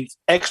adding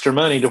extra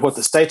money to what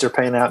the states are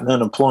paying out in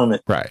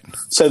unemployment. Right.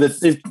 So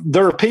that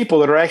there are people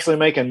that are actually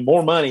making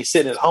more money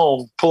sitting at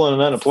home pulling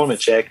an unemployment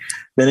check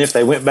than if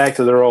they went back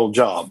to their old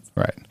job.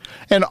 Right.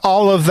 And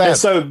all of that. And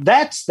so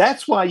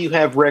that's why you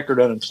have record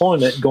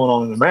unemployment going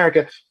on in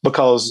America,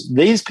 because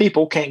these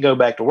people can't go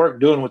back to work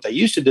doing what they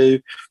used to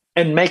do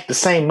and make the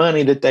same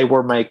money that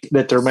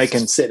they're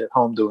making sitting at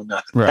home doing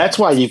nothing. Right. That's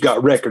why you've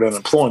got record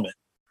unemployment.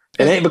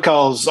 It ain't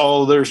because,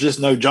 there's just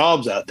no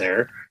jobs out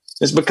there.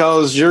 It's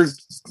because you're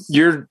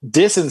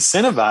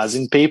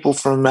disincentivizing people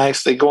from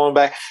actually going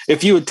back.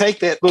 If you would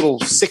take that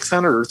little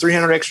 $600 or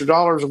 $300 extra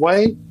dollars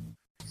away,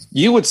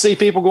 you would see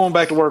people going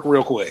back to work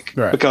real quick.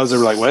 Right. Because they're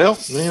like, well,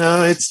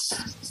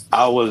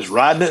 I was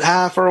riding it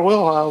high for a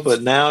while,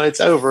 but now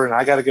it's over and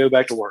I got to go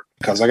back to work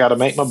because I got to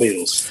make my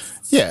bills.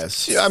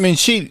 Yes. I mean,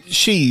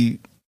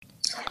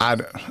 I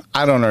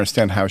don't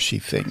understand how she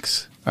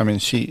thinks. I mean,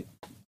 she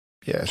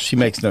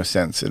makes no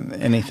sense in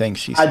anything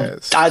she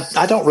says.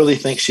 I don't really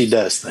think she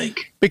does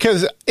think.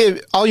 Because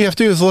all you have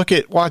to do is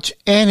watch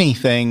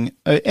anything,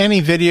 any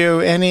video,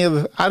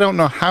 I don't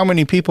know how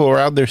many people are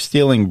out there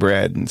stealing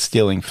bread and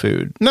stealing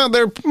food. Now,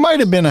 there might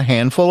have been a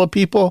handful of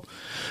people,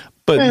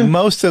 but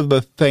most of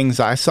the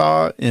things I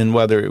saw,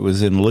 whether it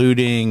was in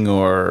looting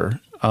or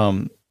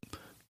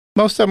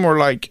most of them were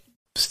like,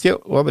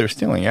 they're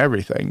stealing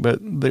everything, but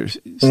they're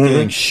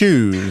stealing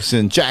shoes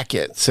and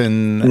jackets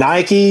and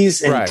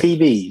Nikes and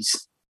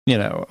TVs.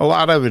 A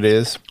lot of it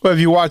is. Well, have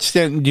you watched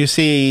it? Did you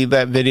see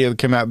that video that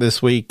came out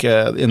this week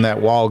in that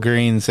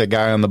Walgreens, that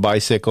guy on the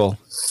bicycle?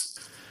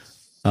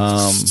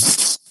 I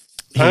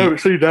haven't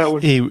seen that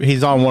one.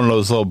 He's on one of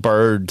those little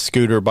bird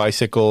scooter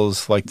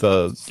bicycles like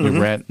you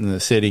rent in the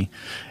city.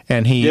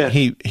 And he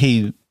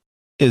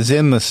is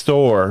in the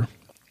store.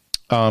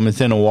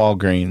 It's in a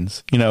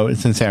Walgreens.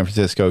 It's in San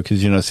Francisco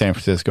because San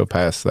Francisco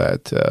passed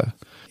that.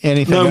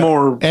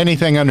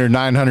 Anything under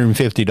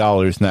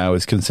 $950 now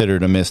is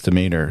considered a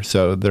misdemeanor,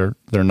 so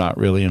they're not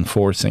really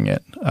enforcing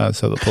it.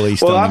 So the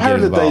police. Well, I've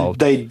heard that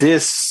they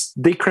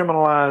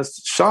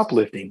decriminalized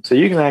shoplifting, so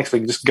you can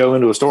actually just go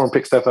into a store and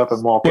pick stuff up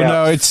and walk out.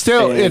 No, it's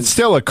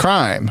still a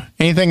crime.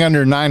 Anything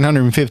under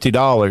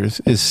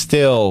 $950 is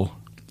still,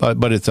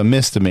 but it's a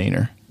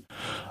misdemeanor,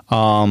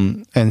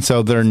 and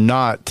so they're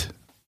not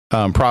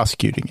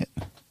prosecuting it.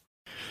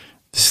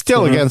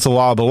 Still against the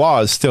law. The law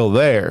is still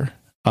there.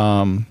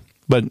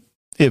 But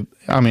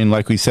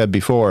like we said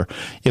before,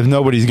 if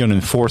nobody's going to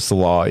enforce the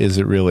law, is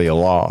it really a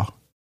law?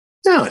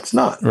 No, it's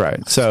not.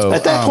 Right. So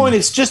at that point,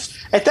 it's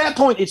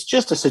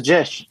just a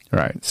suggestion.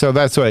 Right. So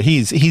that's why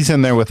he's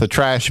in there with a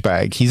trash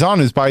bag. He's on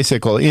his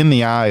bicycle in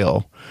the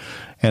aisle,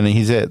 and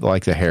he's at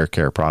like the hair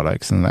care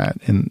products and that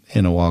in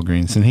a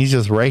Walgreens, and he's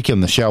just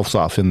raking the shelves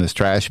off in this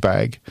trash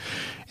bag,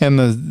 and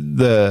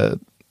the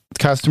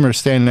customer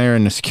standing there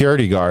and the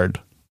security guard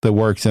that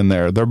works in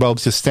there, they're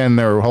both just standing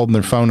there holding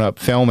their phone up,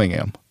 filming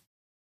him.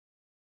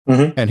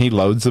 And he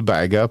loads the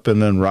bag up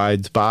and then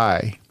rides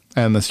by.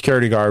 And the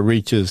security guard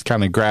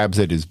kind of grabs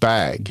at his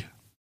bag,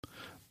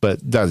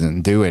 but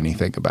doesn't do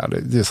anything about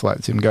it. Just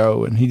lets him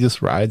go, and he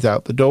just rides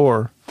out the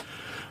door.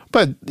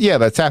 But, yeah,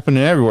 that's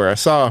happening everywhere. I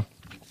saw,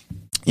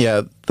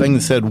 thing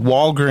that said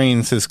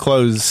Walgreens has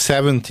closed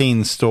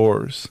 17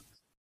 stores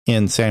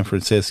in San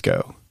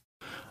Francisco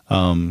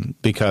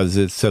because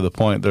it's to the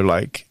point they're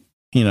like,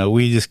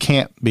 we just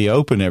can't be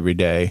open every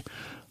day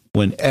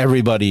when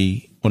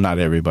not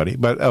everybody,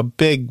 but a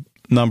big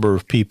number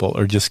of people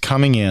are just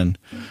coming in,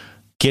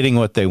 getting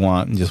what they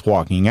want, and just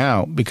walking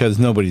out because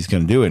nobody's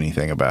going to do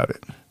anything about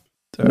it.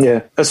 So.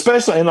 Yeah,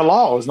 especially, and the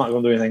law is not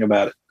going to do anything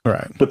about it.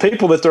 Right. The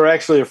people that they're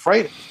actually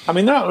afraid,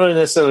 they're not really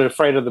necessarily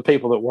afraid of the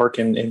people that work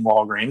in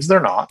Walgreens. They're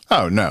not.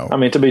 Oh, no.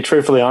 To be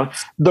truthfully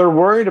honest, they're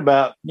worried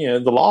about, the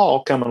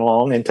law coming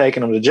along and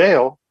taking them to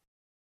jail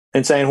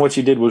and saying what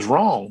you did was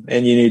wrong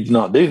and you need to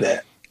not do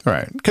that.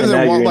 Right. Because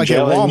at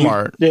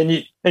Walmart.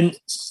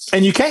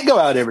 And you can't go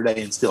out every day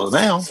and steal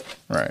now.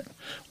 Right.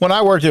 When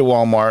I worked at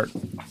Walmart,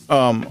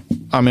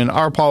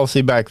 our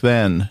policy back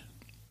then,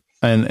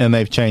 and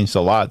they've changed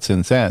a lot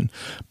since then,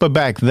 but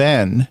back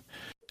then,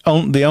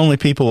 the only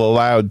people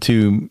allowed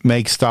to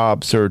make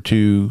stops or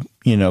to,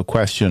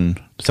 question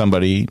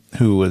somebody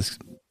who was,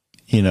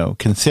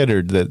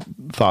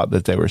 thought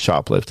that they were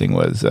shoplifting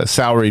was a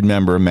salaried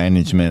member of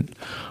management,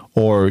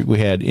 or we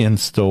had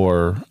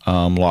in-store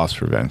loss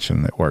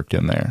prevention that worked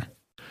in there,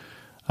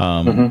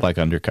 like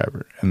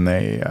undercover, and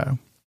they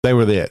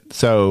were it.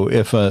 So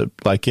if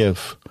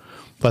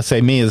let's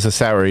say me as a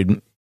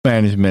salaried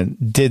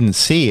management didn't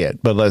see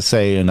it, but let's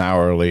say an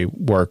hourly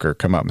worker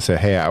come up and say,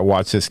 "Hey, I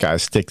watched this guy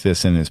stick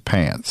this in his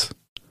pants,"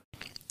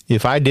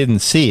 If I didn't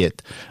see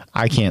it,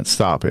 I can't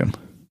stop him.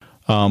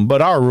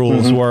 But our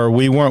rules were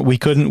we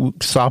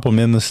couldn't stop them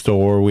in the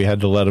store. We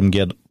had to let them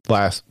get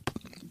past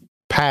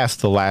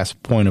the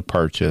last point of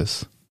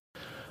purchase.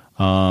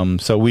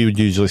 So we would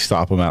usually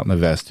stop them out in the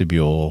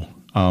vestibule.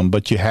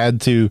 But you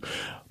had to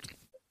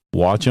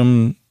watch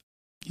them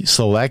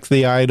select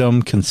the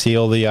item,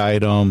 conceal the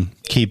item,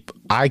 keep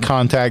eye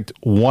contact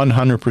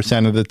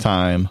 100% of the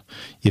time.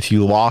 If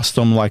you lost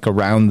them like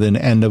around the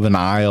end of an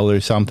aisle or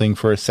something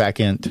for a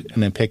second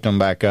and then picked them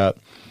back up,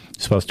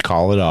 you're supposed to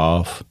call it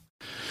off.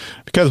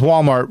 Because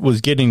Walmart was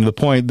getting to the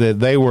point that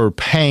they were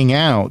paying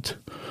out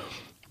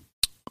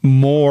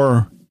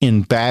more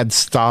in bad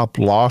stop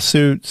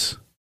lawsuits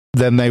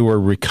than they were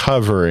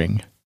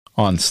recovering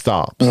on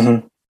stops.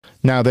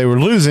 Now, they were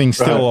losing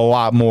still a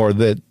lot more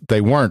that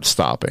they weren't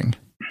stopping.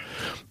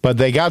 But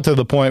they got to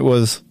the point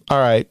was, all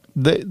right,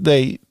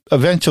 they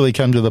eventually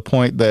come to the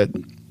point that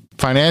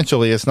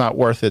financially it's not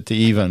worth it to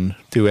even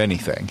do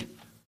anything.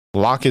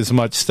 Lock as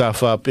much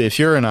stuff up. If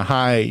you're in a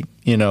high,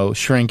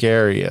 shrink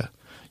area,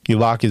 you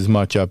lock as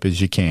much up as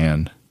you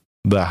can,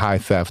 the high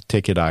theft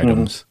ticket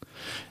items.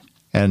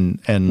 And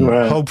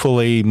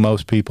hopefully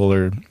most people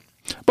are,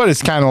 but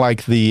it's kind of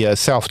like the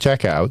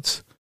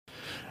self-checkouts.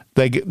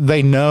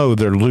 They know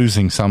they're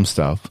losing some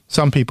stuff.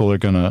 Some people are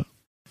going to,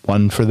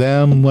 one for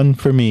them, one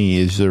for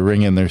me, as they're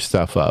ringing their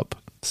stuff up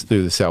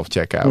through the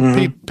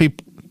self-checkout.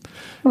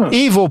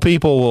 Evil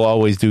people will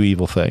always do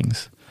evil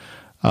things.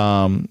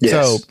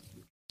 So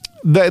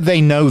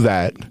they know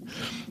that,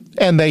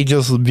 and they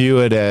just view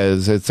it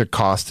as it's a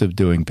cost of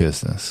doing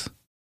business.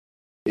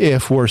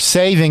 If we're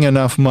saving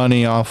enough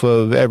money off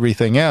of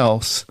everything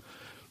else,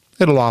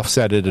 it'll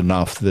offset it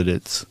enough that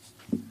it's,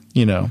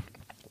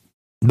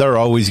 they're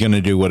always going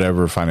to do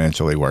whatever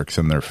financially works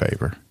in their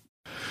favor.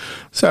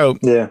 So,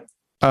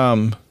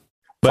 follow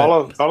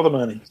the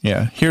money.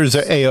 Yeah. Here's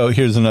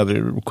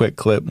another quick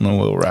clip, and then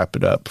we'll wrap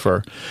it up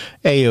for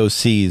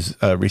AOC's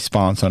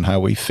response on how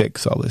we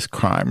fix all this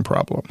crime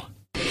problem.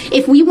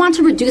 If we want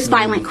to reduce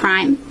violent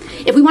crime,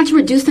 if we want to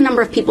reduce the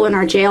number of people in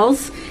our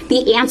jails,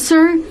 the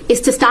answer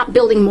is to stop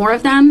building more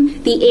of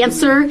them. The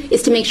answer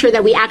is to make sure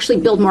that we actually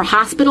build more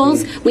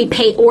hospitals, we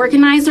pay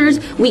organizers,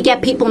 we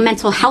get people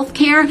mental health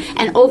care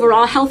and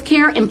overall health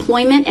care,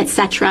 employment,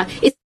 etc.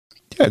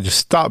 Just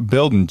stop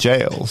building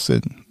jails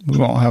and we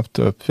won't have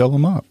to fill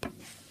them up.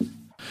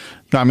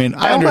 I mean,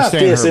 I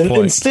understand her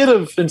point.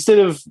 Instead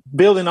of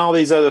building all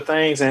these other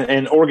things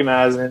and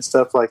organizing and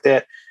stuff like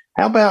that,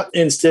 how about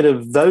instead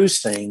of those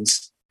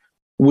things,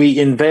 we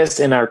invest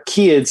in our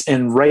kids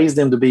and raise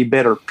them to be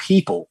better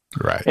people,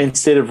 right?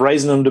 Instead of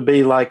raising them to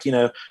be like,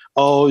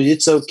 oh,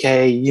 it's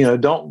okay.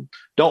 Don't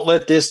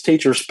let this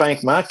teacher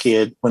spank my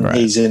kid when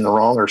he's in the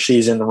wrong or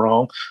she's in the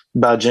wrong.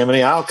 By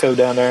Jiminy, I'll go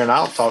down there and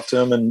I'll talk to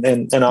him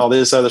and all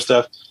this other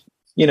stuff.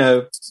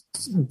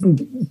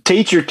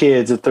 Teach your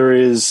kids that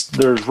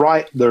there's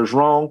right, there's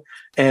wrong,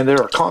 and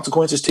there are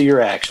consequences to your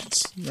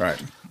actions.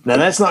 Right. Now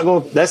that's not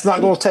going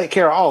to take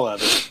care of all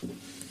of it,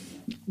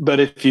 but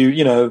if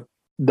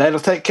that'll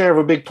take care of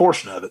a big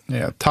portion of it.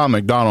 Yeah, Tom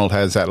McDonald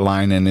has that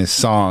line in his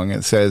song.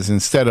 It says,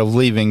 "Instead of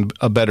leaving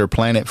a better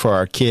planet for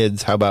our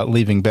kids, how about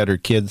leaving better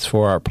kids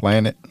for our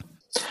planet?"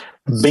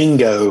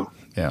 Bingo.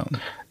 Yeah,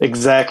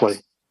 exactly.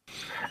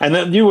 And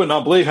then you would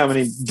not believe how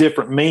many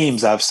different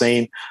memes I've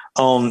seen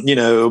on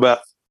about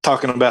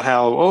talking about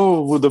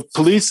how, the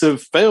police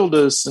have failed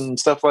us and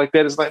stuff like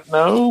that. It's like,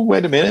 no,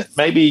 wait a minute.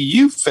 Maybe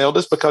you failed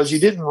us because you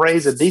didn't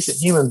raise a decent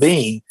human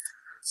being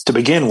to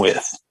begin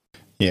with.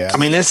 Yeah. I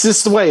mean, that's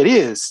just the way it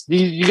is.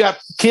 You got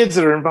kids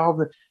that are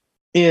involved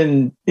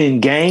in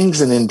gangs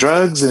and in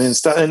drugs and in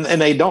stuff, and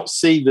they don't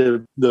see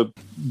the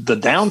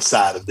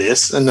downside of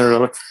this, and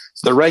they're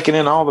raking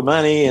in all the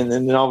money, and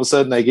then all of a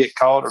sudden they get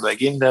caught or they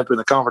end up in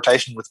a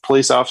confrontation with a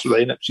police officer.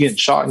 They end up getting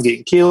shot and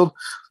getting killed.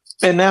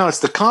 And now it's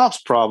the cop's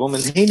problem,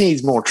 and he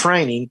needs more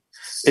training.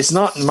 It's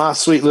not my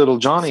sweet little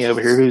Johnny over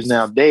here who's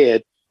now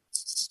dead.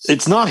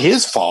 It's not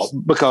his fault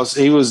because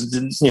he was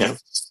in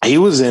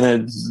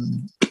a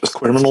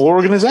criminal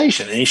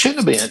organization, and he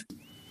shouldn't have been.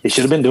 He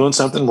should have been doing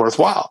something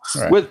worthwhile.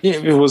 Right.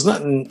 It was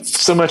nothing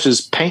so much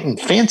as painting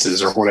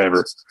fences or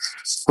whatever,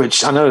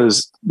 which I know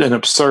is an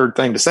absurd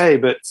thing to say,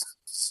 but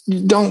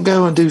don't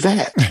go and do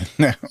that.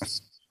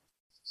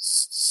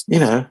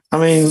 No. I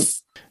mean.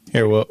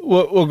 Here,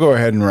 we'll go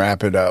ahead and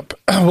wrap it up.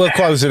 We'll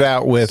close it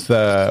out with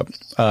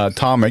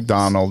Tom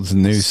McDonald's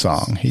new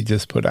song he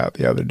just put out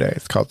the other day.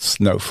 It's called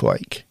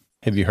Snowflake.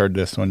 Have you heard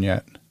this one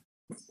yet?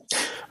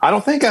 I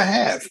don't think I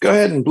have. Go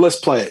ahead and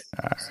let's play it.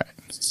 All right.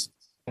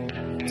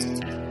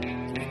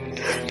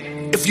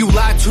 If you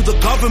lie to the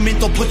government,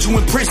 they'll put you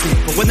in prison.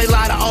 But when they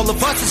lie to all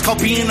of us, it's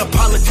called being a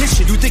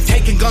politician. You think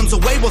taking guns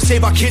away will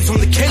save our kids from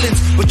the killings,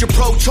 but you're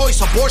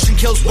pro-choice. Abortion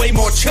kills way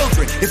more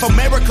children. If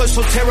America's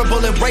so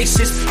terrible and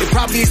racist, it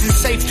probably isn't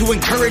safe to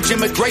encourage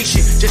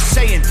immigration. Just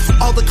saying,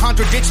 all the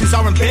contradictions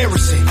are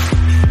embarrassing.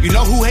 You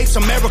know who hates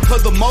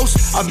America the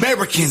most?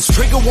 Americans.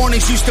 Trigger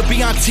warnings used to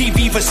be on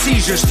TV for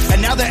seizures,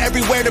 and now they're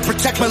everywhere to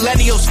protect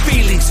millennials'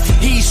 feelings.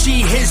 He,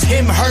 she, his,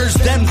 him, hers,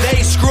 them,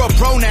 they. Screw a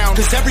pronoun,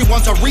 cause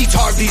everyone's a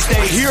retard these days.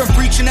 I hear them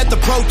preaching at the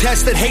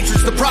protest that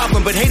hatred's the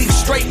problem, but hating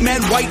straight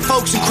men, white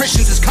folks, and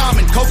Christians is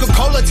common.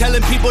 Coca-Cola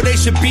telling people they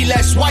should be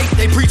less white.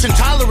 They preach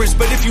intolerance,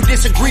 but if you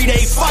disagree,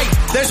 they fight.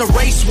 There's a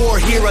race war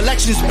here,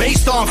 elections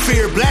based on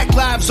fear. Black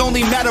lives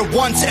only matter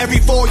once every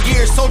 4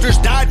 years. Soldiers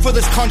died for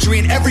this country,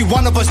 and every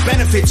one of us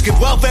benefits. Give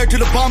welfare to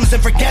the bums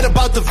and forget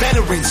about the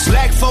veterans.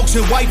 Black folks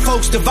and white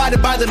folks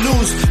divided by the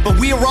news, but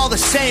we are all the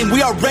same.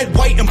 We are red,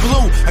 white, and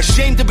blue.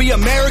 Ashamed to be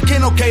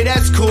American? Okay,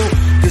 that's cool.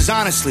 Cause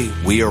honestly,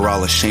 we are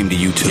all ashamed of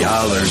you too.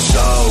 Y'all are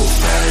so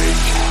fake.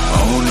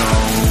 Oh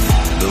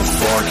no. The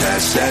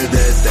forecast said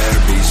that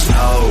there'd be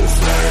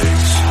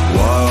snowflakes.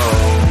 Whoa.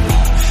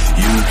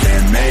 You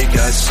can make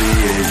us see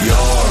it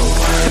your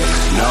way.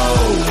 No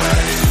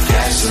way.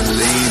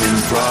 Gasoline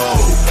and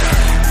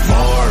propane.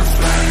 More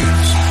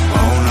flames.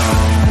 Oh no.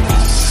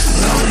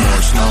 No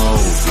more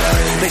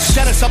snowflakes. They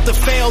set us up to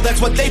fail, that's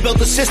what they built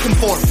the system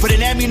for. Put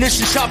an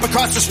ammunition shop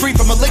across the street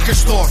from a liquor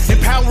store.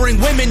 Empowering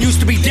women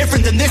used to be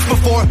different than this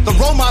before. The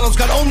role models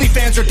got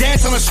OnlyFans or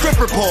dance on a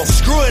stripper pole.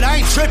 Screw it,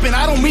 I ain't tripping,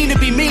 I don't mean to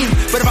be mean,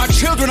 but if our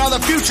children are the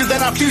future,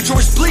 then our future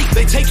is bleak.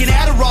 They take an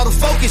Adderall to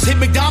focus, hit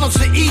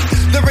McDonald's to eat.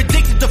 They're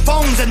addicted to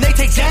phones and they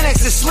take Xanax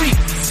to sleep.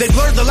 They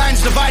blurred the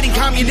lines dividing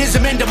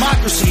communism and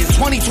democracy. In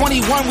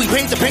 2021, we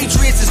paint the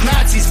patriots as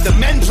Nazis. The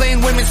men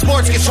playing women's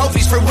sports get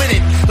trophies for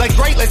winning. Like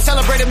great, let's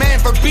celebrate a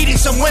man for beating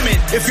some women.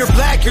 If you're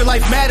black, your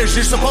life matters,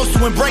 you're supposed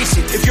to embrace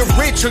it. If you're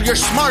rich or you're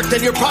smart,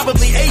 then you're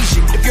probably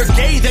Asian. If you're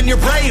gay, then you're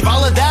brave,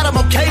 all of that I'm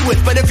okay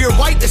with. But if you're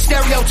white, the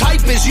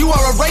stereotype is you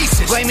are a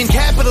racist. Blaming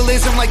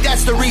capitalism like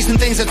that's the reason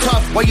things are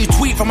tough. While you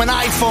tweet from an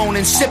iPhone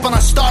and sip on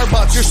a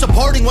Starbucks, you're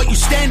supporting what you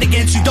stand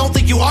against, you don't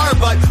think you are,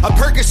 but a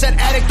Percocet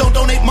addict don't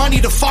donate money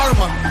to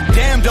pharma.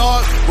 Damn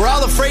dog, we're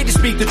all afraid to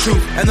speak the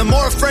truth, and the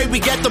more afraid we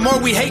get, the more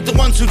we hate the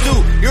ones who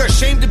do. You're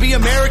ashamed to be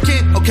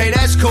American? Okay,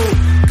 that's cool.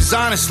 Cause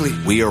honestly,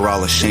 we are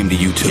all ashamed of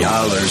you too.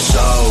 Y'all are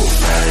so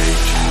fake.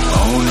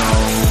 Oh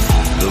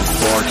no. The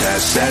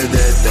forecast said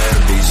that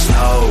there'd be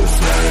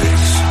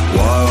snowflakes.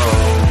 Whoa.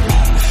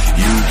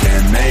 You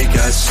can make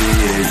us see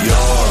it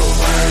your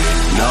way.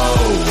 No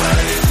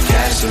way.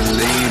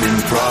 Gasoline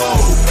and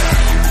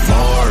propane.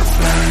 More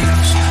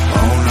flames.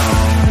 Oh no.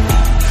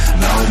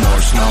 No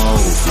more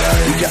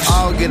snowflakes. We can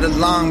all get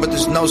along, but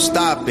there's no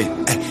stopping.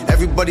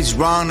 Everybody's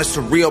wrong, that's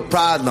a real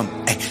problem.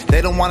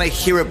 They don't want to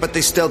hear it, but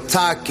they still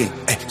talking.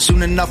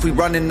 Soon enough, we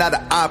running out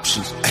of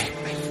options.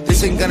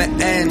 This ain't gonna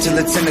end till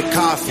it's in the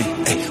coffin.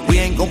 We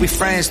ain't gonna be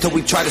friends till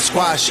we try to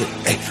squash it.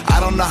 I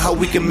don't know how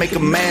we can make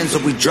amends or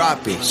we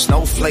drop it.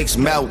 Snowflakes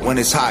melt when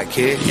it's hot,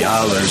 kid.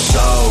 Y'all are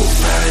so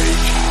fake.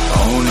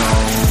 Oh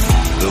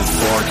no. The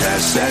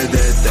forecast said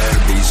that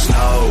there'd be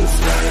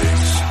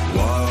snowflakes.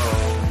 Whoa.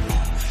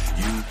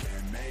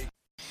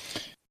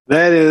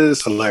 That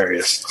is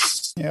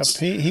hilarious. Yeah,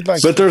 he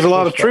likes. But there's a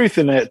lot of truth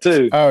in that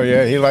too. Oh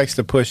yeah, he likes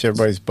to push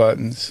everybody's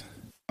buttons.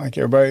 Like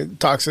everybody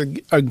talks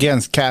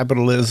against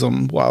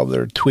capitalism while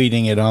they're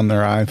tweeting it on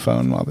their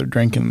iPhone while they're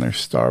drinking their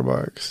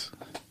Starbucks.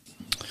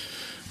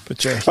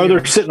 But yeah,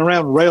 they're sitting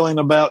around railing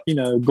about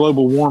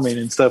global warming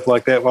and stuff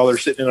like that while they're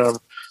sitting in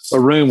a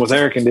room with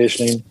air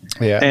conditioning.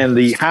 Yeah, and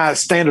the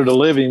highest standard of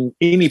living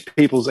any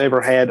people's ever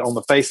had on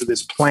the face of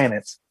this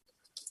planet.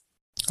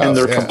 And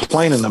they're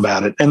complaining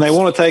about it. And they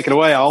want to take it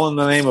away all in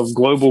the name of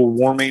global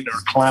warming or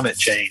climate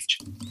change.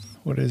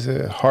 What is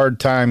it? Hard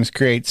times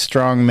create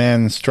strong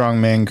men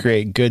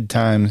create good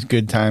times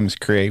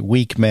create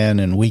weak men,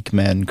 and weak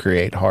men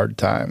create hard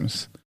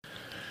times.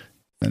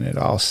 And it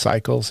all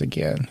cycles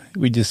again.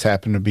 We just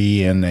happen to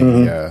be in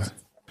a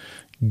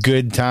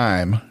good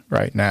time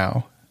right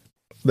now.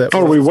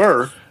 We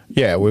were.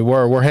 Yeah, we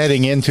were. We're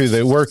heading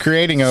into we're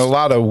creating a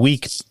lot of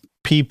weak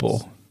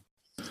people.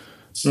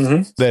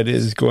 Mm-hmm. That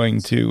is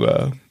going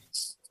to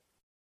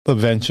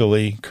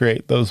eventually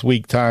create those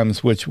weak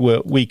times,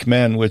 weak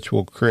men, which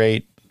will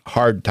create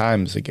hard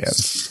times again.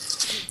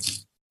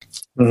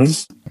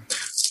 Mm-hmm.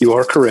 You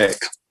are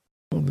correct.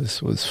 Well,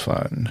 this was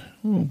fun.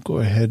 We'll go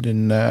ahead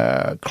and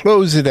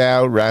close it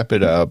out, wrap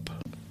it up.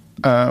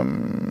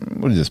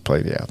 We'll just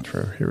play the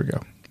outro. Here we go.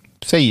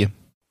 See you.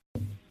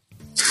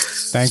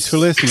 Thanks for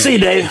listening. See you,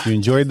 Dave. If you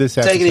enjoyed this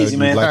episode, take it easy,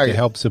 man. You'd like to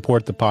help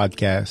support the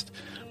podcast,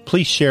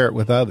 please share it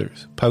with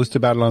others. Post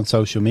about it on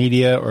social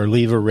media or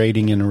leave a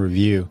rating and a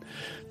review.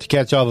 To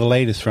catch all the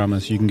latest from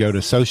us, you can go to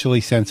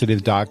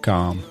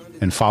sociallysensitive.com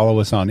and follow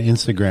us on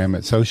Instagram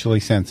at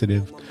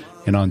sociallysensitive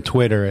and on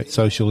Twitter at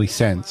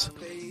sociallysense.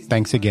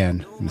 Thanks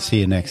again, and see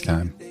you next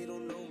time.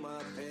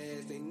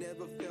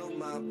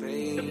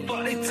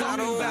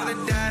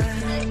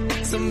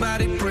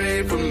 Somebody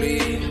pray for me.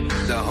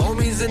 The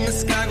homies in the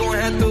sky gon'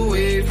 have to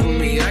wait for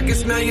me. I can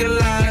smell your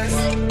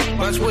lies.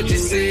 Watch what you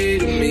say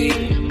to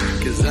me.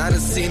 Cause I done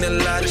seen a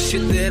lot of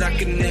shit that I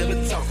can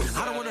never talk about.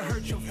 I don't wanna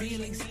hurt your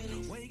feelings.